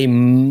have a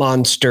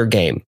monster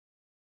game.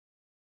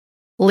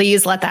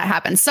 Please let that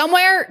happen.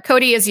 Somewhere,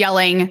 Cody is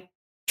yelling,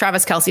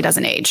 Travis Kelce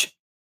doesn't age.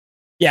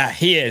 Yeah,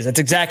 he is. That's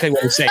exactly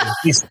what he's saying.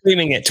 He's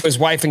screaming it to his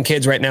wife and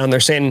kids right now. And they're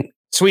saying,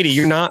 sweetie,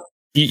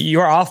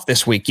 you're off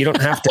this week. You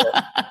don't have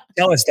to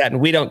tell us that.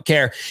 And we don't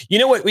care. You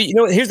know what?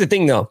 Here's the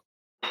thing though.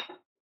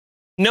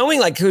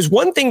 Knowing there's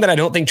one thing that I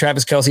don't think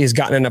Travis Kelce has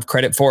gotten enough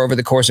credit for over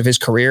the course of his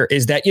career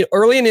is that,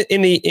 early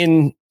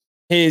in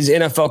his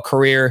NFL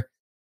career,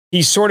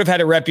 he sort of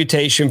had a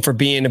reputation for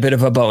being a bit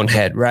of a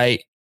bonehead,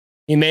 right?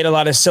 He made a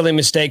lot of silly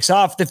mistakes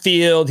off the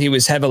field. He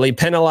was heavily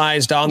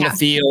penalized on the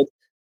field.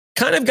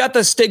 Kind of got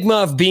the stigma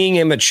of being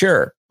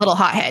immature. Little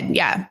hothead,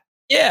 yeah.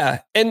 Yeah,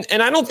 and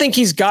I don't think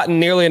he's gotten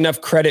nearly enough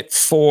credit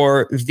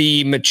for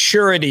the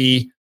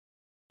maturity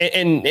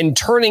and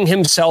turning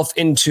himself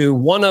into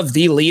one of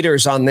the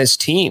leaders on this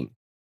team.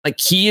 Like,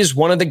 he is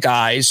one of the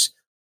guys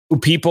who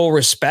people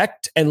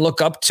respect and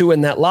look up to in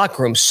that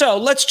locker room. So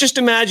let's just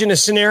imagine a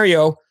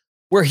scenario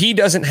where he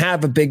doesn't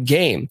have a big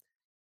game.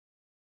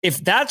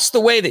 If that's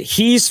the way that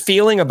he's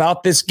feeling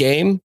about this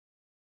game,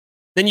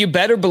 then you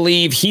better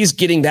believe he's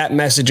getting that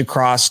message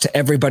across to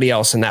everybody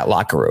else in that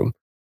locker room,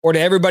 or to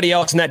everybody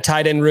else in that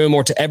tight end room,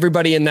 or to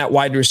everybody in that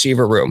wide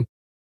receiver room.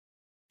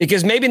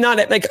 Because maybe not,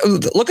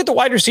 look at the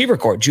wide receiver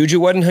core.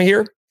 Juju wasn't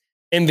here.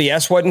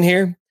 MVS wasn't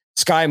here.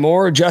 Sky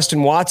Moore,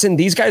 Justin Watson.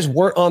 These guys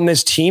weren't on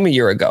this team a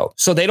year ago.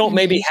 So they don't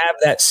maybe have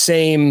that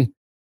same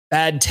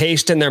bad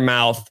taste in their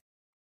mouth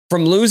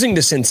from losing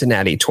to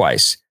Cincinnati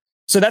twice.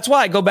 So that's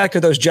why I go back to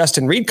those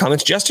Justin Reed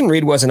comments. Justin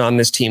Reed wasn't on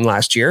this team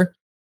last year,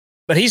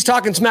 but he's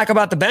talking smack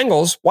about the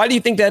Bengals. Why do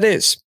you think that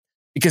is?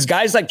 Because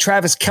guys like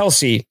Travis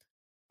Kelce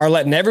are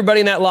letting everybody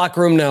in that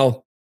locker room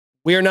know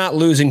we are not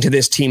losing to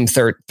this team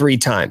three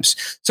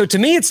times. So to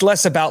me, it's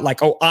less about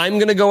I'm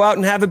going to go out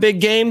and have a big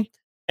game,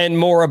 and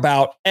more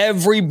about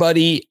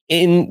everybody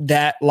in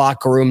that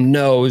locker room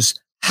knows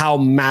how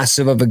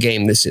massive of a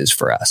game this is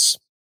for us.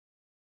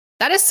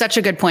 That is such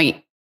a good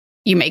point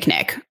you make,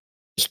 Nick.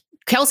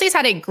 Kelce's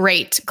had a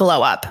great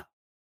glow up.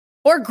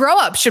 Or grow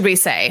up, should we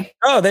say?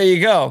 Oh, there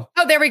you go.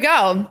 Oh, there we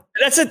go.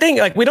 That's the thing.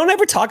 We don't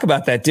ever talk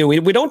about that, do we?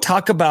 We don't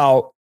talk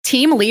about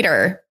team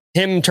leader,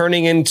 him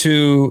turning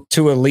into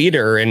a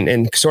leader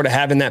and sort of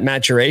having that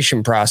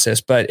maturation process.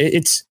 But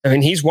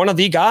he's one of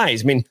the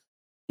guys. I mean,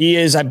 he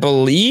is, I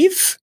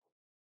believe,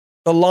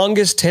 the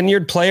longest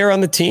tenured player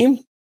on the team.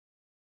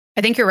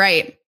 I think you're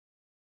right.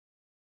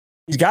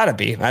 He's got to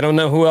be. I don't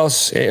know who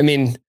else. I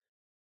mean,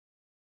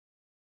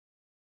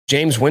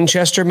 James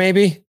Winchester,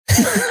 maybe.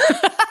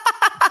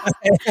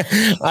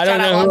 I don't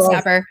know who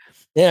else.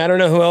 Yeah, I don't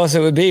know who else it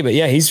would be, but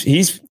yeah,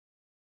 he's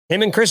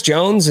him and Chris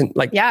Jones, and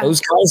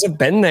those guys have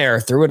been there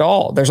through it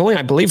all. There's only,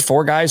 I believe,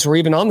 4 guys who are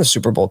even on the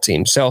Super Bowl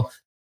team. So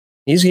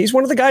he's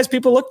one of the guys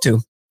people look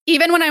to.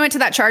 Even when I went to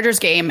that Chargers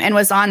game and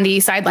was on the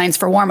sidelines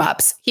for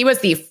warmups, he was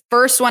the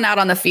first one out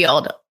on the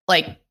field,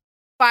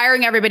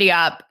 firing everybody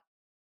up.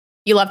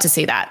 You love to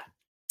see that.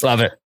 Love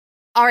it.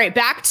 All right,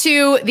 back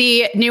to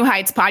the New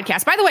Heights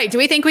podcast. By the way, do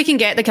we think we can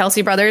get the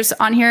Kelce brothers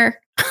on here?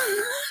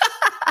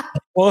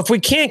 Well, if we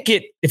can't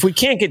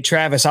get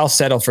Travis, I'll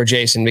settle for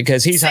Jason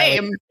because he's highly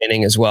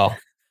entertaining as well.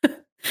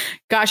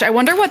 Gosh, I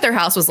wonder what their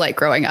house was like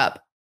growing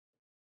up.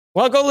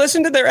 Well, go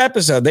listen to their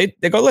episode. They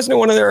go listen to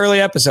one of their early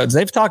episodes.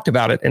 They've talked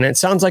about it, and it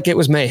sounds like it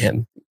was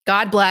mayhem.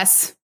 God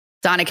bless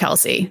Donna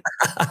Kelce.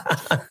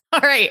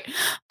 All right.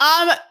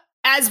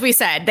 As we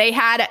said, they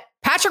had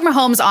Patrick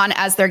Mahomes on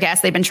as their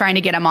guest. They've been trying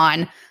to get him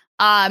on.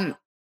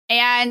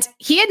 And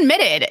he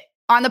admitted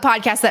on the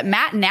podcast that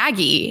Matt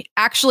Nagy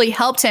actually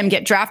helped him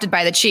get drafted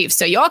by the Chiefs.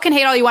 So you all can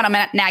hate all you want on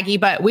Matt Nagy,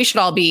 but we should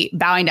all be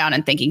bowing down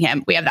and thanking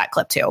him. We have that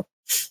clip too.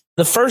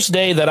 The first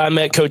day that I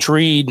met Coach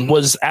Reed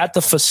was at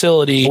the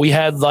facility. We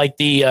had like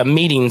the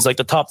meetings, like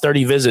the top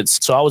 30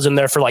 visits. So I was in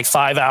there for like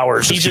 5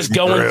 hours. He's just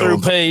going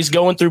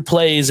through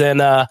plays.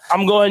 And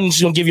I'm going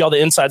to give you all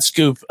the inside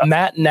scoop.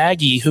 Matt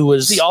Nagy, who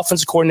was the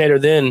offensive coordinator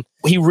then,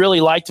 he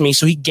really liked me.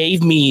 So he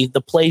gave me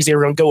the plays they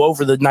were going to go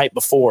over the night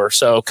before.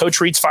 So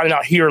Coach Reed's finding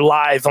out here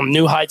live on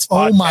New Heights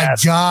podcast. Oh my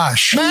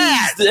gosh.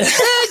 Matt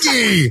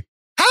Nagy.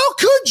 How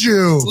could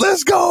you?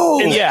 Let's go.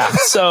 And yeah.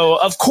 So,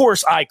 of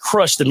course, I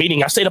crushed the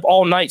meeting. I stayed up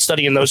all night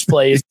studying those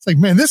plays. It's like,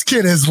 man, this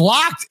kid is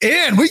locked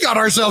in. We got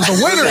ourselves a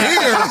winner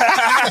here.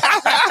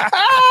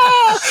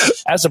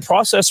 As the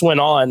process went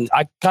on,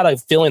 I got a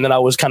feeling that I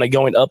was kind of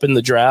going up in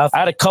the draft. I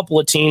had a couple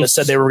of teams that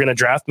said they were going to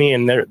draft me.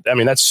 And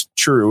that's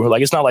true.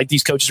 Like, it's not like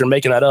these coaches are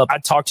making that up. I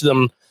talked to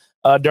them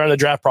during the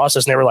draft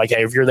process, and they were like,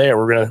 "Hey, if you're there,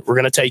 we're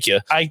gonna take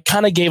you." I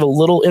kind of gave a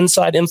little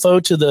inside info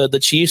to the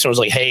Chiefs, and was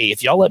like, "Hey,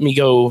 if y'all let me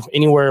go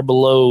anywhere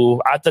below,"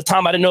 at the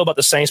time I didn't know about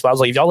the Saints, but I was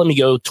like, "If y'all let me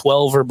go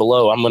 12 or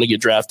below, I'm gonna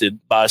get drafted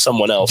by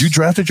someone else." You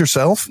drafted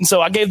yourself? And so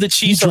I gave the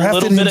Chiefs a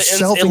little bit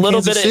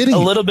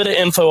of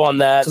info on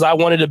that because I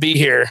wanted to be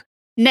here.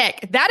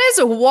 Nick, that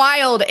is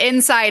wild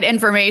inside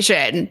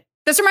information.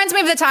 This reminds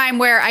me of the time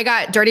where I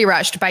got dirty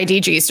rushed by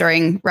DGs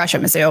during Rush at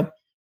Mizzou.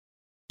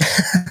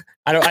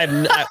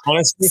 I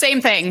honestly,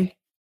 same thing.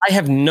 I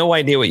have no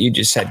idea what you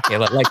just said,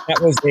 Kayla. Like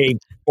that was a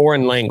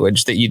foreign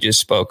language that you just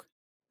spoke.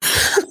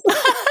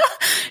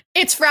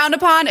 It's frowned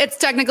upon. It's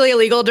technically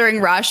illegal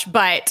during Rush,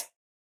 but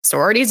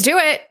sororities do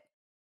it.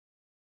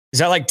 Is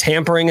that like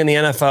tampering in the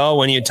NFL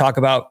when you talk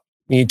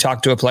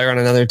to a player on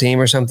another team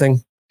or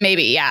something?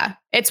 Maybe, yeah.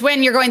 It's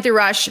when you're going through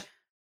Rush,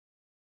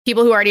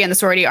 people who are already in the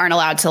sorority aren't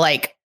allowed to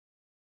like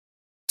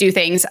do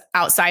things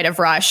outside of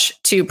Rush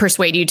to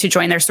persuade you to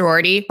join their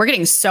sorority. We're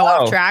getting so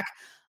off track.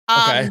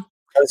 Okay.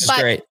 This is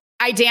great.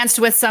 I danced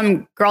with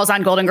some girls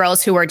on Golden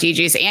Girls who were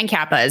DGs and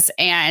Kappas,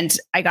 and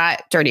I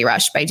got dirty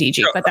rushed by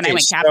DG, but then I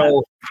went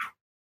Kappa.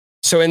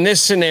 So in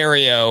this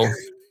scenario,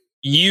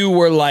 you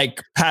were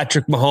like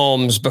Patrick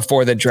Mahomes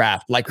before the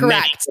draft. Like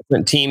many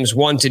different teams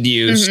wanted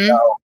you. Mm-hmm.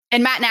 So.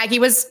 And Matt Nagy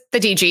was the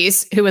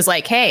DGs who was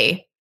like,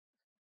 "Hey,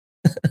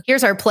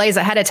 here's our plays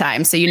ahead of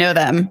time, so you know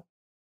them."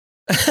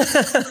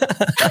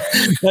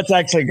 That's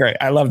actually great.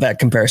 I love that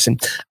comparison.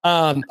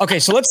 Okay,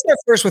 so let's start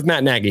first with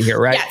Matt Nagy here,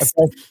 right? Yes.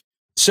 Okay.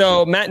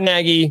 So Matt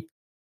Nagy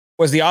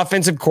was the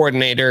offensive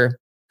coordinator,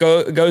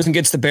 goes and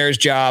gets the Bears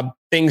job.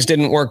 Things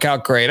didn't work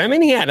out great. I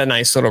mean, he had a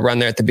nice little run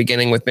there at the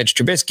beginning with Mitch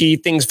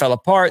Trubisky. Things fell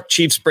apart.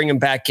 Chiefs bring him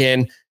back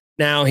in.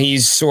 Now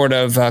he's sort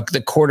of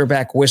the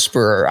quarterback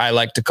whisperer, I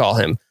like to call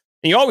him.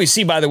 And you always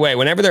see, by the way,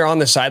 whenever they're on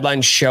the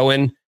sideline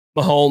showing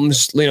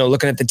Mahomes,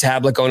 looking at the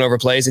tablet, going over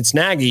plays, it's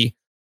Nagy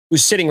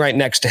who's sitting right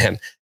next to him.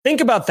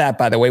 Think about that,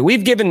 by the way.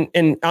 We've given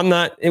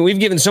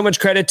so much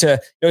credit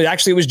to,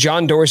 actually it was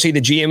John Dorsey, the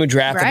GM who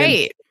drafted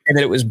him, and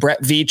then it was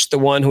Brett Veach, the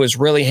one who was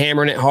really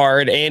hammering it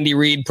hard. Andy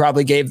Reid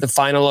probably gave the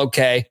final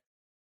okay.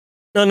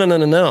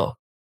 No.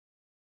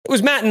 It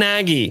was Matt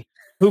Nagy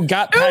who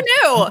got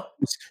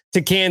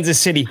to Kansas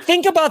City.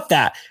 Think about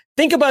that.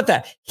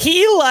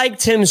 He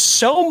liked him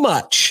so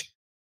much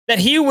that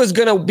he was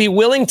going to be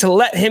willing to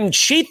let him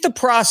cheat the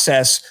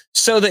process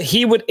so that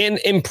he would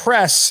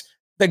impress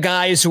the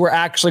guys who were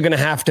actually going to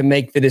have to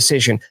make the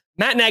decision.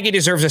 Matt Nagy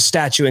deserves a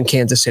statue in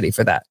Kansas City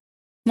for that.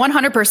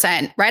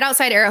 100%, right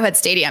outside Arrowhead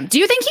Stadium. Do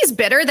you think he's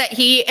bitter that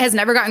he has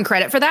never gotten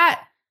credit for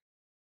that?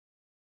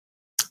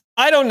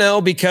 I don't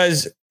know,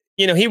 because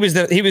he was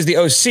the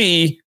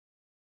OC.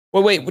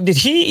 Well, wait, did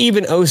he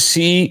even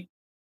OC?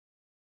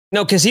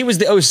 No, because he was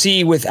the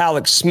OC with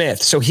Alex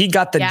Smith, so he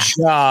got the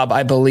job,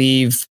 I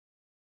believe.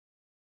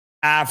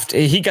 After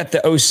he got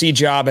the OC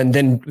job, and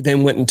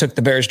then went and took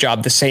the Bears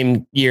job the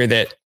same year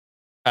that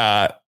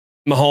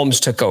Mahomes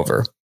took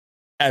over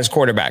as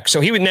quarterback. So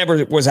he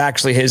never was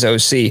actually his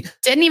OC.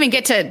 Didn't even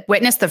get to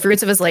witness the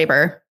fruits of his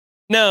labor.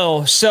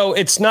 No. So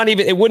it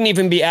wouldn't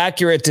even be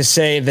accurate to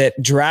say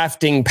that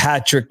drafting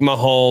Patrick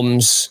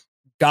Mahomes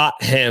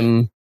got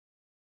him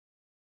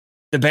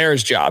the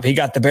Bears job. He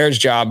got the Bears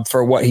job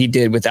for what he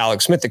did with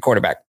Alex Smith, the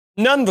quarterback.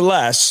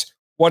 Nonetheless,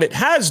 what it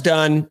has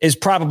done is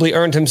probably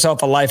earned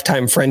himself a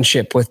lifetime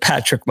friendship with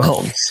Patrick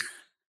Mahomes.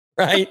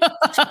 Right?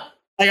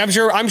 Like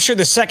I'm sure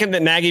the second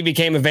that Nagy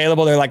became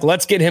available, they're like,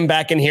 let's get him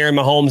back in here. And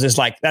Mahomes is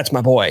like, that's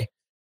my boy.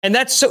 And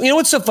that's so,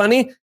 what's so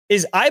funny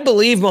is I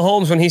believe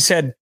Mahomes when he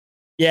said,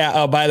 yeah,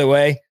 oh, by the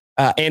way,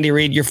 Andy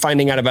Reid, you're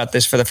finding out about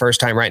this for the first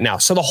time right now.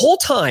 So the whole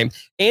time,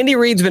 Andy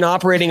Reid's been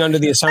operating under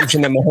the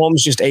assumption that Mahomes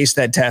just aced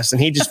that test. And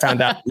he just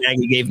found out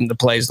Nagy gave him the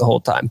plays the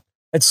whole time.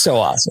 It's so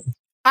awesome.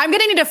 I'm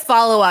going to need a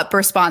follow-up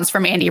response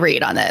from Andy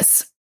Reid on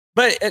this.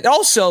 But it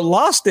also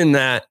lost in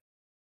that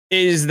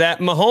is that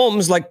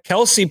Mahomes, like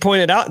Kelsey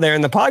pointed out there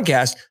in the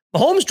podcast,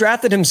 Mahomes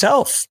drafted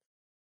himself.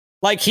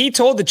 Like he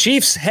told the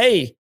Chiefs,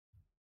 hey,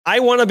 I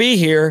want to be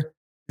here.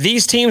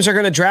 These teams are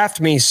going to draft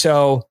me.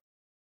 So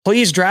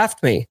please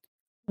draft me.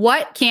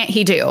 What can't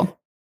he do?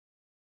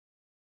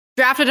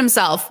 Drafted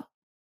himself.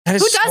 Who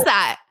does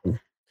that?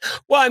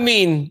 Well, I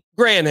mean,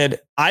 granted,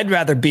 I'd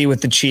rather be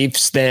with the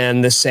Chiefs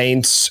than the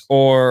Saints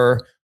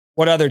or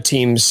what other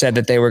teams said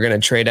that they were going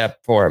to trade up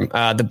for him.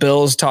 The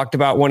Bills talked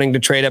about wanting to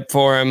trade up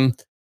for him.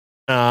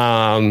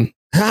 There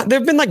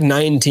have been like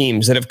 9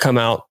 teams that have come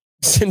out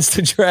since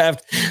the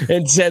draft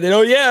and said that,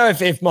 oh yeah,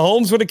 if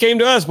Mahomes would have came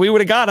to us, we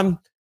would have got him.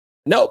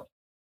 Nope.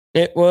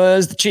 It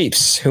was the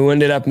Chiefs who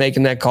ended up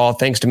making that call,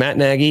 thanks to Matt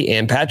Nagy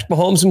and Patrick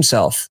Mahomes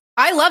himself.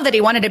 I love that he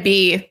wanted to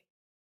be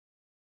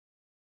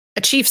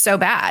a Chief so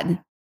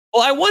bad.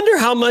 Well, I wonder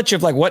how much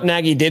of like what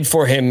Nagy did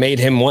for him made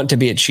him want to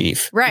be a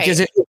Chief. Right.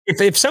 Because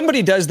if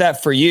somebody does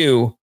that for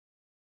you,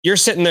 you're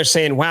sitting there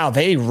saying, wow,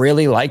 they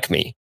really like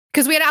me.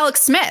 Because we had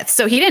Alex Smith,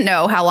 so he didn't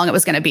know how long it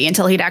was going to be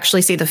until he'd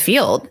actually see the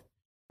field.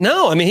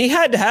 No, I mean, he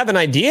had to have an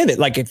idea that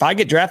like, if I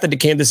get drafted to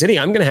Kansas City,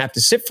 I'm going to have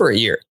to sit for a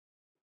year.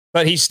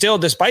 But he still,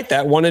 despite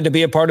that, wanted to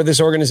be a part of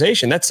this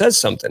organization. That says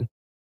something.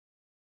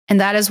 And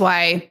that is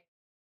why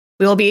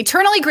we will be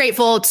eternally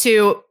grateful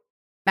to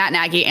Matt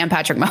Nagy and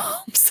Patrick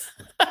Mahomes.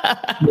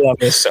 Love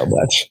this so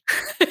much.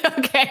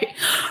 Okay.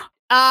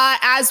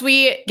 As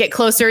we get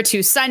closer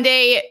to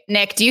Sunday,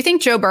 Nick, do you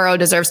think Joe Burrow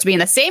deserves to be in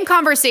the same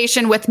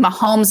conversation with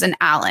Mahomes and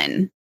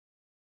Allen?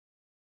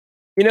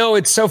 You know,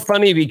 it's so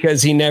funny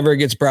because he never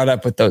gets brought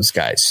up with those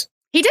guys.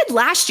 He did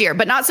last year,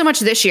 but not so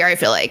much this year, I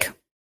feel like.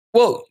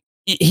 Well,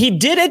 he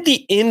did at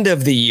the end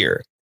of the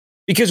year,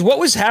 because what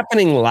was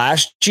happening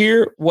last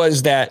year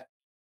was that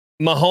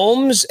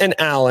Mahomes and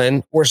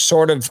Allen were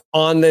sort of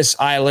on this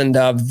island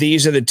of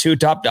these are the 2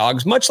 top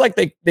dogs, much like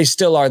they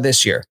still are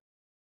this year.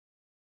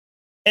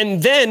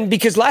 And then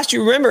because last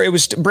year, remember, it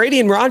was Brady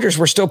and Rodgers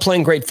were still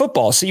playing great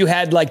football. So you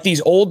had like the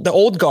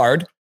old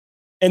guard,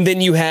 and then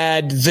you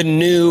had the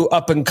new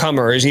up and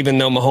comers, even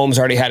though Mahomes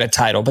already had a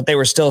title, but they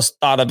were still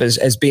thought of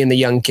as being the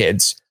young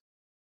kids.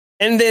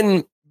 And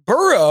then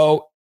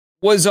Burrow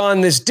was on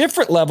this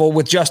different level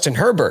with Justin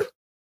Herbert,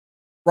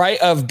 right?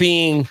 Of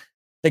being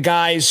the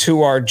guys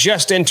who are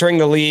just entering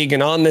the league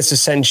and on this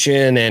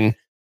ascension and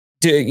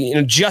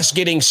just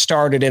getting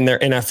started in their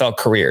NFL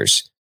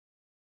careers.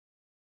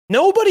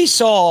 Nobody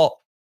saw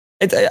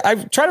it. I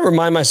try to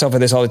remind myself of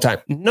this all the time.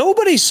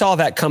 Nobody saw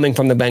that coming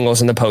from the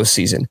Bengals in the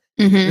postseason.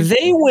 Mm-hmm.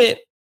 They went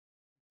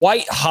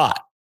white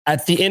hot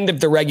at the end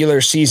of the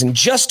regular season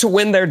just to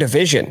win their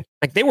division.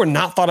 Like, they were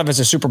not thought of as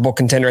a Super Bowl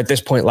contender at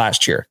this point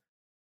last year.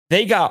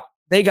 They got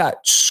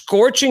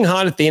scorching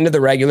hot at the end of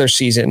the regular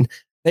season.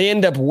 They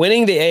end up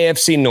winning the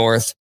AFC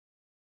North,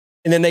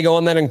 and then they go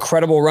on that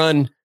incredible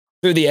run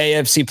through the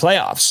AFC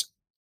playoffs.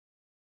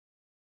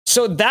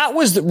 So that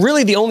was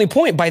really the only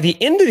point by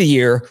the end of the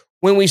year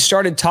when we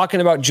started talking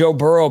about Joe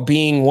Burrow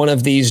being one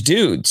of these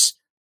dudes.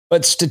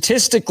 But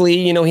statistically,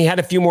 he had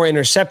a few more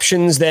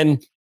interceptions than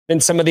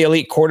some of the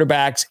elite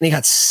quarterbacks, and he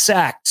got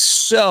sacked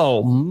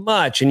so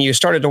much. And you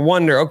started to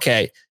wonder,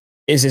 okay,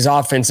 is his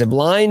offensive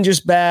line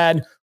just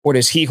bad, or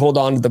does he hold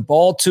on to the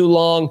ball too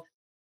long?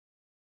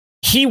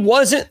 He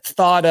wasn't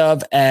thought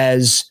of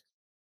as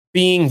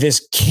being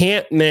this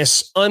can't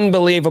miss,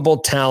 unbelievable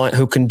talent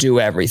who can do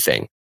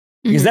everything.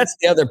 Because that's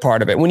the other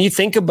part of it. When you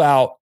think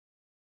about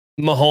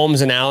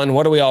Mahomes and Allen,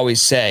 what do we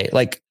always say?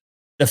 Like,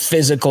 the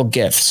physical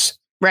gifts.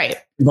 Right.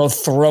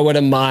 Both throw it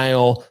a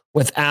mile.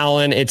 With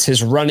Allen, it's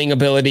his running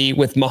ability.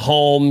 With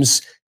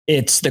Mahomes,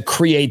 it's the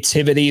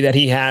creativity that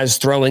he has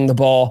throwing the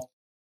ball.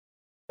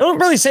 I don't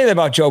really say that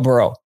about Joe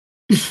Burrow.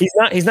 He's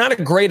not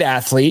a great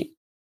athlete.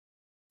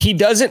 He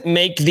doesn't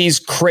make these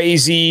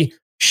crazy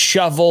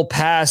shovel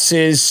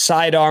passes,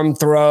 sidearm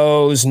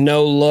throws,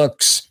 no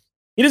looks.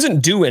 He doesn't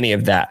do any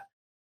of that.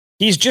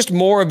 He's just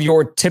more of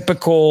your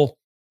typical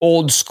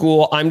old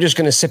school, I'm just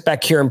going to sit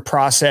back here and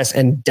process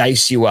and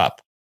dice you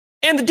up.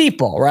 And the deep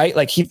ball, right?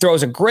 Like, he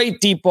throws a great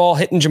deep ball,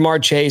 hitting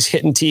Jamar Chase,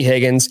 hitting T.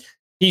 Higgins.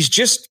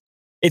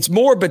 It's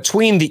more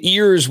between the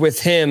ears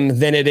with him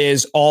than it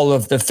is all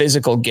of the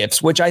physical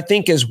gifts, which I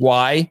think is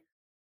why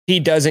he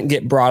doesn't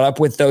get brought up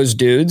with those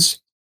dudes.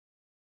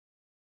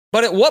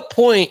 But at what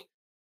point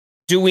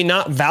do we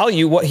not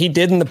value what he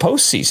did in the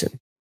postseason?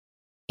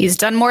 He's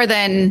done more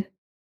than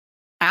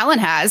Allen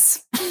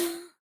has.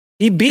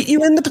 He beat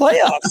you in the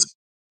playoffs.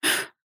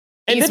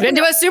 And he's been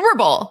to a Super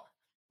Bowl.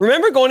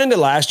 Remember going into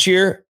last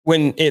year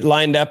when it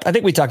lined up? I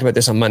think we talked about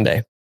this on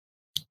Monday.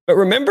 But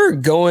remember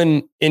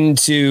going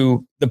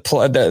into the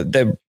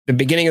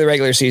beginning of the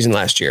regular season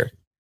last year,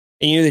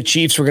 and you knew the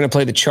Chiefs were going to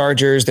play the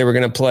Chargers, they were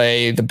going to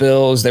play the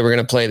Bills, they were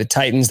going to play the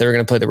Titans, they were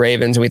going to play the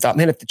Ravens, and we thought,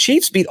 man, if the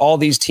Chiefs beat all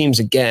these teams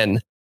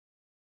again,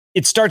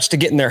 it starts to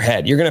get in their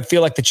head. You're going to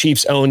feel like the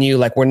Chiefs own you,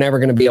 like we're never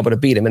going to be able to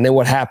beat them. And then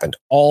what happened?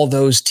 All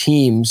those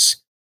teams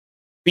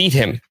beat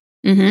him.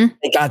 Mm-hmm.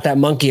 They got that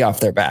monkey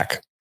off their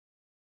back.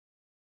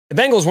 The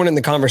Bengals weren't in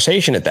the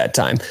conversation at that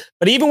time.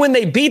 But even when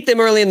they beat them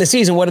early in the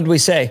season, what did we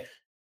say?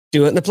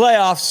 Do it in the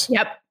playoffs.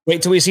 Yep.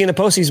 Wait till we see in the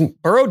postseason.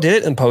 Burrow did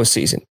it in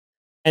postseason.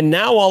 And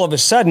now all of a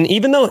sudden,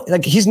 even though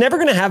like he's never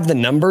going to have the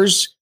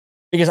numbers,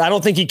 because I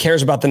don't think he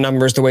cares about the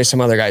numbers the way some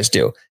other guys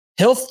do.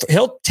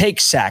 He'll take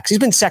sacks. He's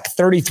been sacked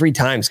 33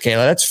 times,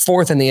 Kayla. That's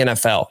 4th in the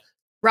NFL.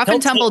 Rough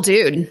and tumble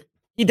dude.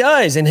 He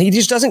does, and he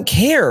just doesn't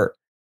care.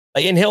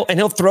 Like, and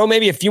he'll throw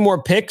maybe a few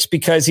more picks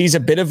because he's a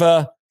bit of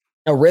a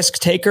risk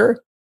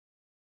taker.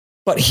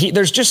 But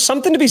there's just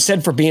something to be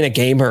said for being a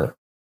gamer.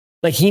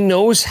 Like he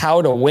knows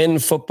how to win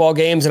football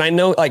games. And I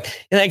know like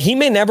he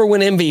may never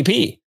win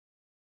MVP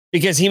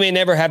because he may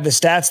never have the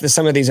stats that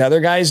some of these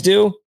other guys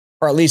do,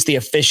 or at least the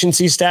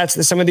efficiency stats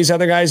that some of these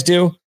other guys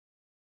do.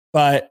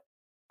 But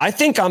I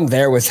think I'm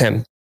there with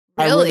him.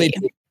 Really? I really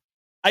do.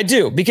 I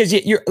do, because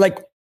you're like,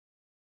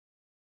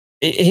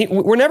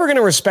 we're never going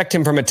to respect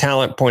him from a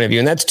talent point of view.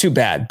 And that's too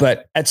bad.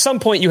 But at some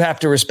point you have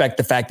to respect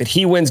the fact that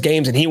he wins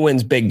games and he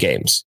wins big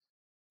games.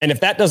 And if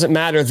that doesn't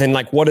matter, then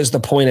like, what is the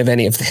point of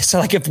any of this? So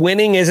like if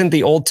winning isn't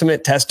the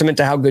ultimate testament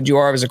to how good you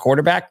are as a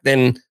quarterback,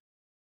 then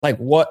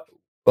what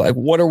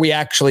are we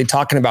actually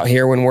talking about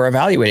here when we're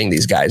evaluating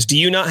these guys? Do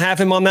you not have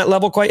him on that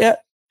level quite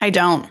yet? I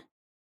don't.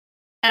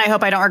 And I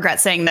hope I don't regret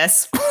saying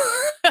this.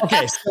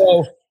 Okay.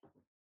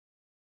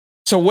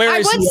 So where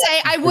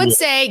I would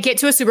say get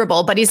to a Super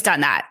Bowl, but he's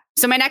done that.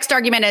 So my next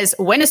argument is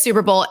win a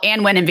Super Bowl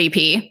and win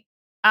MVP.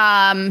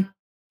 I'm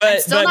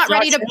still not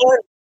ready to.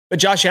 But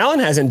Josh Allen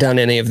hasn't done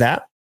any of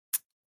that.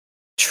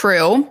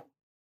 True.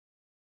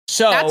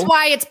 So that's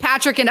why it's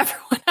Patrick and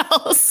everyone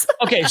else.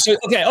 Okay.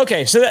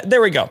 So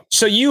there we go.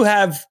 So you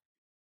have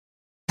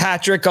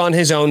Patrick on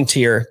his own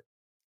tier,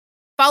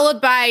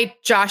 followed by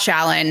Josh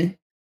Allen,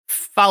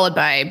 followed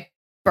by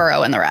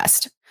Burrow and the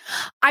rest.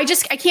 I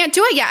can't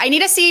do it yet. I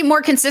need to see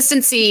more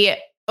consistency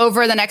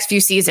over the next few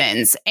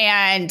seasons.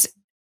 And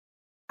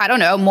I don't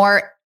know,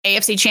 more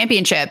AFC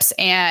championships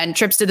and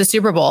trips to the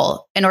Super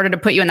Bowl in order to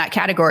put you in that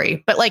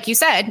category. But like you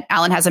said,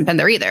 Allen hasn't been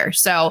there either.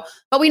 So,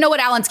 but we know what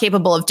Allen's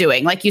capable of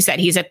doing. Like you said,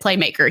 he's a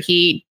playmaker.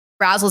 He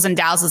razzles and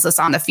dazzles us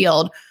on the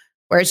field.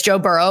 Whereas Joe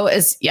Burrow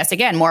is, yes,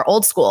 again, more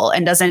old school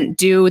and doesn't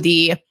do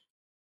the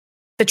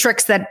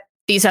tricks that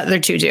these other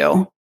two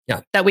do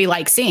that we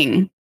like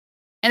seeing.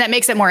 And that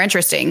makes it more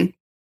interesting.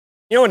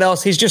 You know what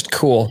else? He's just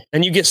cool,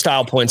 and you get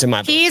style points in my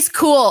book. He's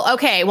cool.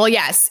 Okay, well,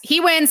 yes, he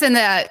wins in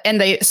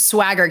the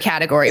swagger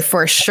category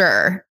for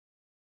sure.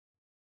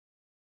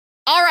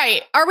 All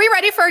right, are we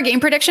ready for our game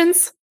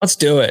predictions? Let's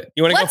do it.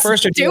 You want to go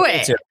first, or do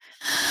it?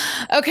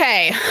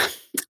 Okay,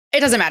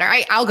 it doesn't matter.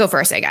 I'll go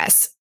first, I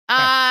guess.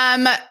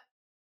 Okay.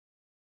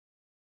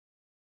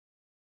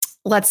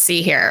 Let's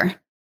see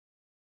here.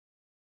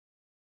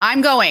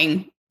 I'm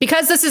going,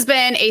 because this has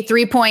been a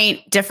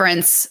 3-point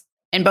difference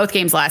in both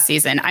games last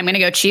season, I'm going to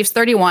go Chiefs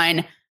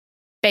 31,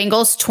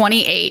 Bengals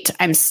 28.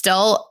 I'm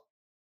still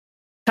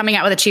coming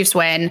out with a Chiefs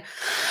win.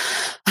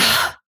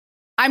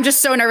 I'm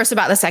just so nervous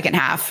about the second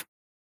half.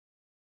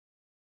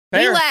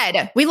 Fair.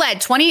 We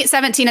led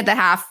 28-17 at the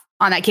half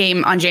on that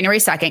game on January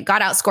 2nd,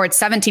 got outscored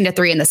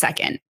 17-3 in the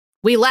second.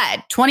 We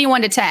led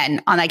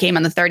 21-10 on that game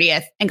on the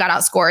 30th and got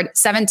outscored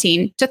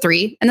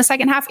 17-3 in the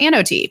second half and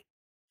OT.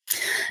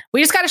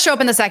 We just got to show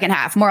up in the second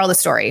half. Moral of the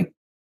story.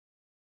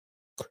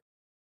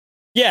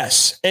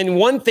 Yes. And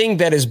one thing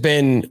that has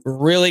been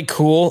really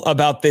cool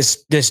about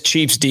this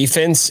Chiefs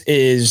defense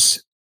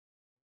is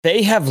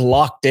they have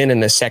locked in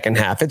the second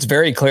half. It's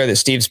very clear that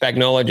Steve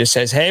Spagnuolo just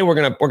says, hey, we're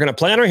going to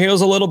play on our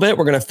heels a little bit.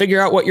 We're going to figure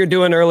out what you're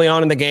doing early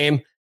on in the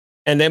game.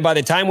 And then by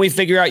the time we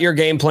figure out your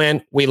game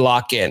plan, we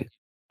lock in.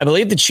 I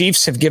believe the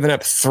Chiefs have given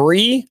up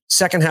 3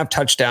 second half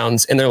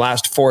touchdowns in their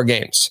last 4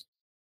 games.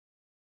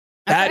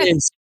 Okay.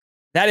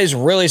 That is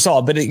really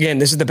solid. But again,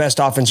 this is the best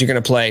offense you're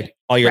going to play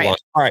all year long.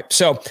 All right.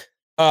 So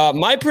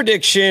my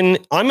prediction,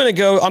 I'm going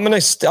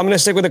to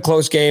stick with a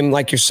close game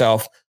like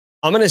yourself.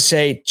 I'm going to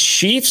say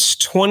Chiefs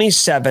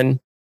 27,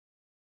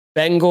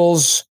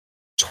 Bengals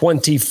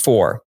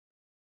 24.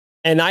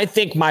 And I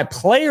think my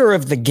player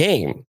of the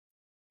game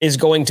is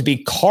going to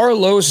be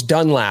Carlos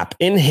Dunlap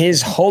in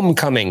his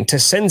homecoming to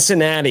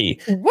Cincinnati.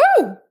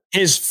 Woo!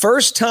 His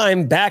first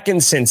time back in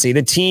Cincy,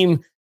 the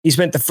team he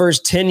spent the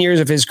first 10 years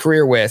of his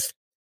career with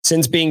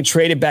since being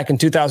traded back in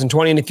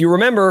 2020. And if you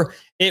remember,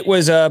 it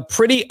was a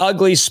pretty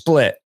ugly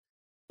split.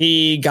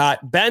 He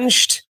got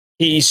benched.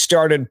 He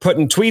started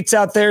putting tweets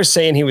out there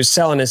saying he was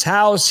selling his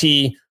house.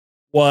 He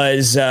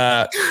was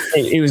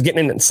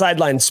getting in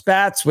sideline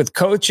spats with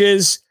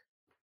coaches.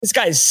 This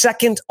guy is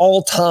second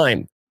all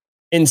time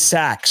in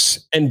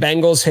sacks in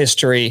Bengals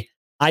history.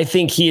 I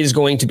think he is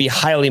going to be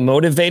highly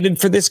motivated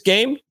for this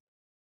game.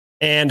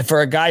 And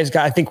for a guy who's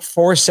got, I think,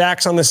 4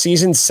 sacks on the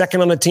season,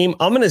 second on the team,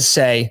 I'm going to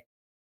say,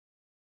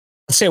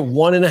 let's say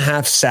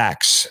 1.5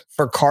 sacks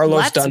for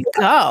Carlos Dunlap. Let's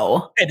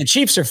go. Okay, the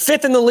Chiefs are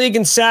 5th in the league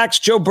in sacks.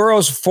 Joe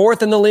Burrow's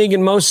 4th in the league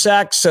in most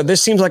sacks. So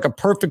this seems like a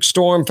perfect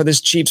storm for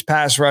this Chiefs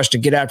pass rush to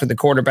get after the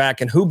quarterback.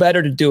 And who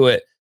better to do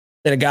it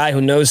than a guy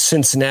who knows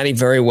Cincinnati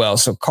very well?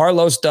 So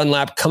Carlos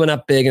Dunlap coming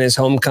up big in his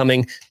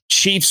homecoming.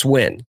 Chiefs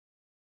win.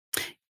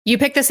 You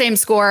picked the same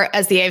score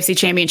as the AFC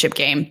Championship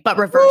game, but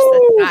reverse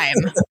this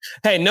time.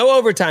 Hey, no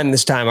overtime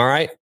this time, all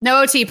right?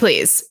 No OT,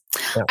 please.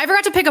 Yeah. I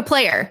forgot to pick a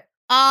player.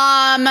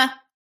 I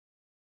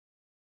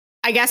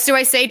guess, do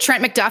I say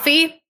Trent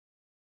McDuffie?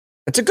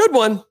 That's a good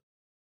one.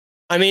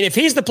 I mean, if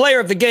he's the player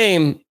of the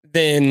game,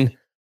 then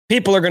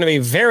people are going to be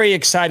very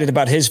excited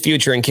about his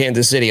future in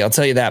Kansas City. I'll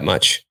tell you that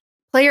much.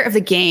 Player of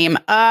the game.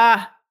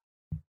 I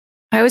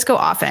always go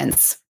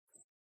offense.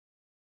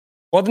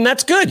 Well, then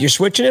that's good. You're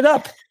switching it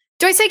up.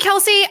 Do I say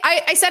Kelsey?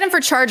 I said him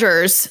for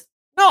Chargers.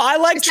 No, I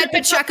like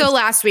Pacheco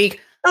last week.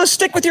 No,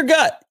 stick with your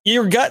gut.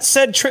 Your gut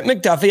said Trent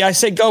McDuffie. I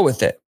say go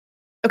with it.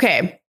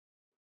 Okay.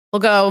 We'll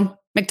go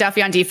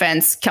McDuffie on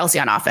defense, Kelsey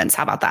on offense.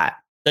 How about that?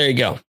 There you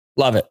go.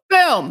 Love it.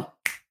 Boom.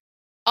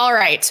 All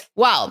right.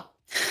 Well,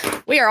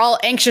 we are all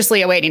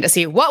anxiously awaiting to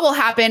see what will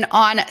happen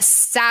on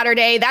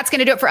Saturday. That's going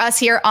to do it for us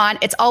here on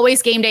It's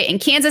Always Game Day in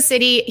Kansas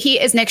City. He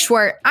is Nick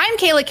Schwartz. I'm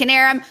Kayla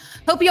Canarum.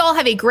 Hope you all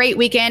have a great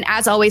weekend.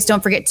 As always,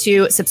 don't forget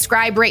to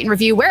subscribe, rate, and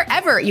review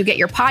wherever you get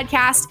your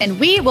podcast. And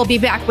we will be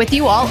back with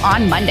you all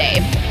on Monday.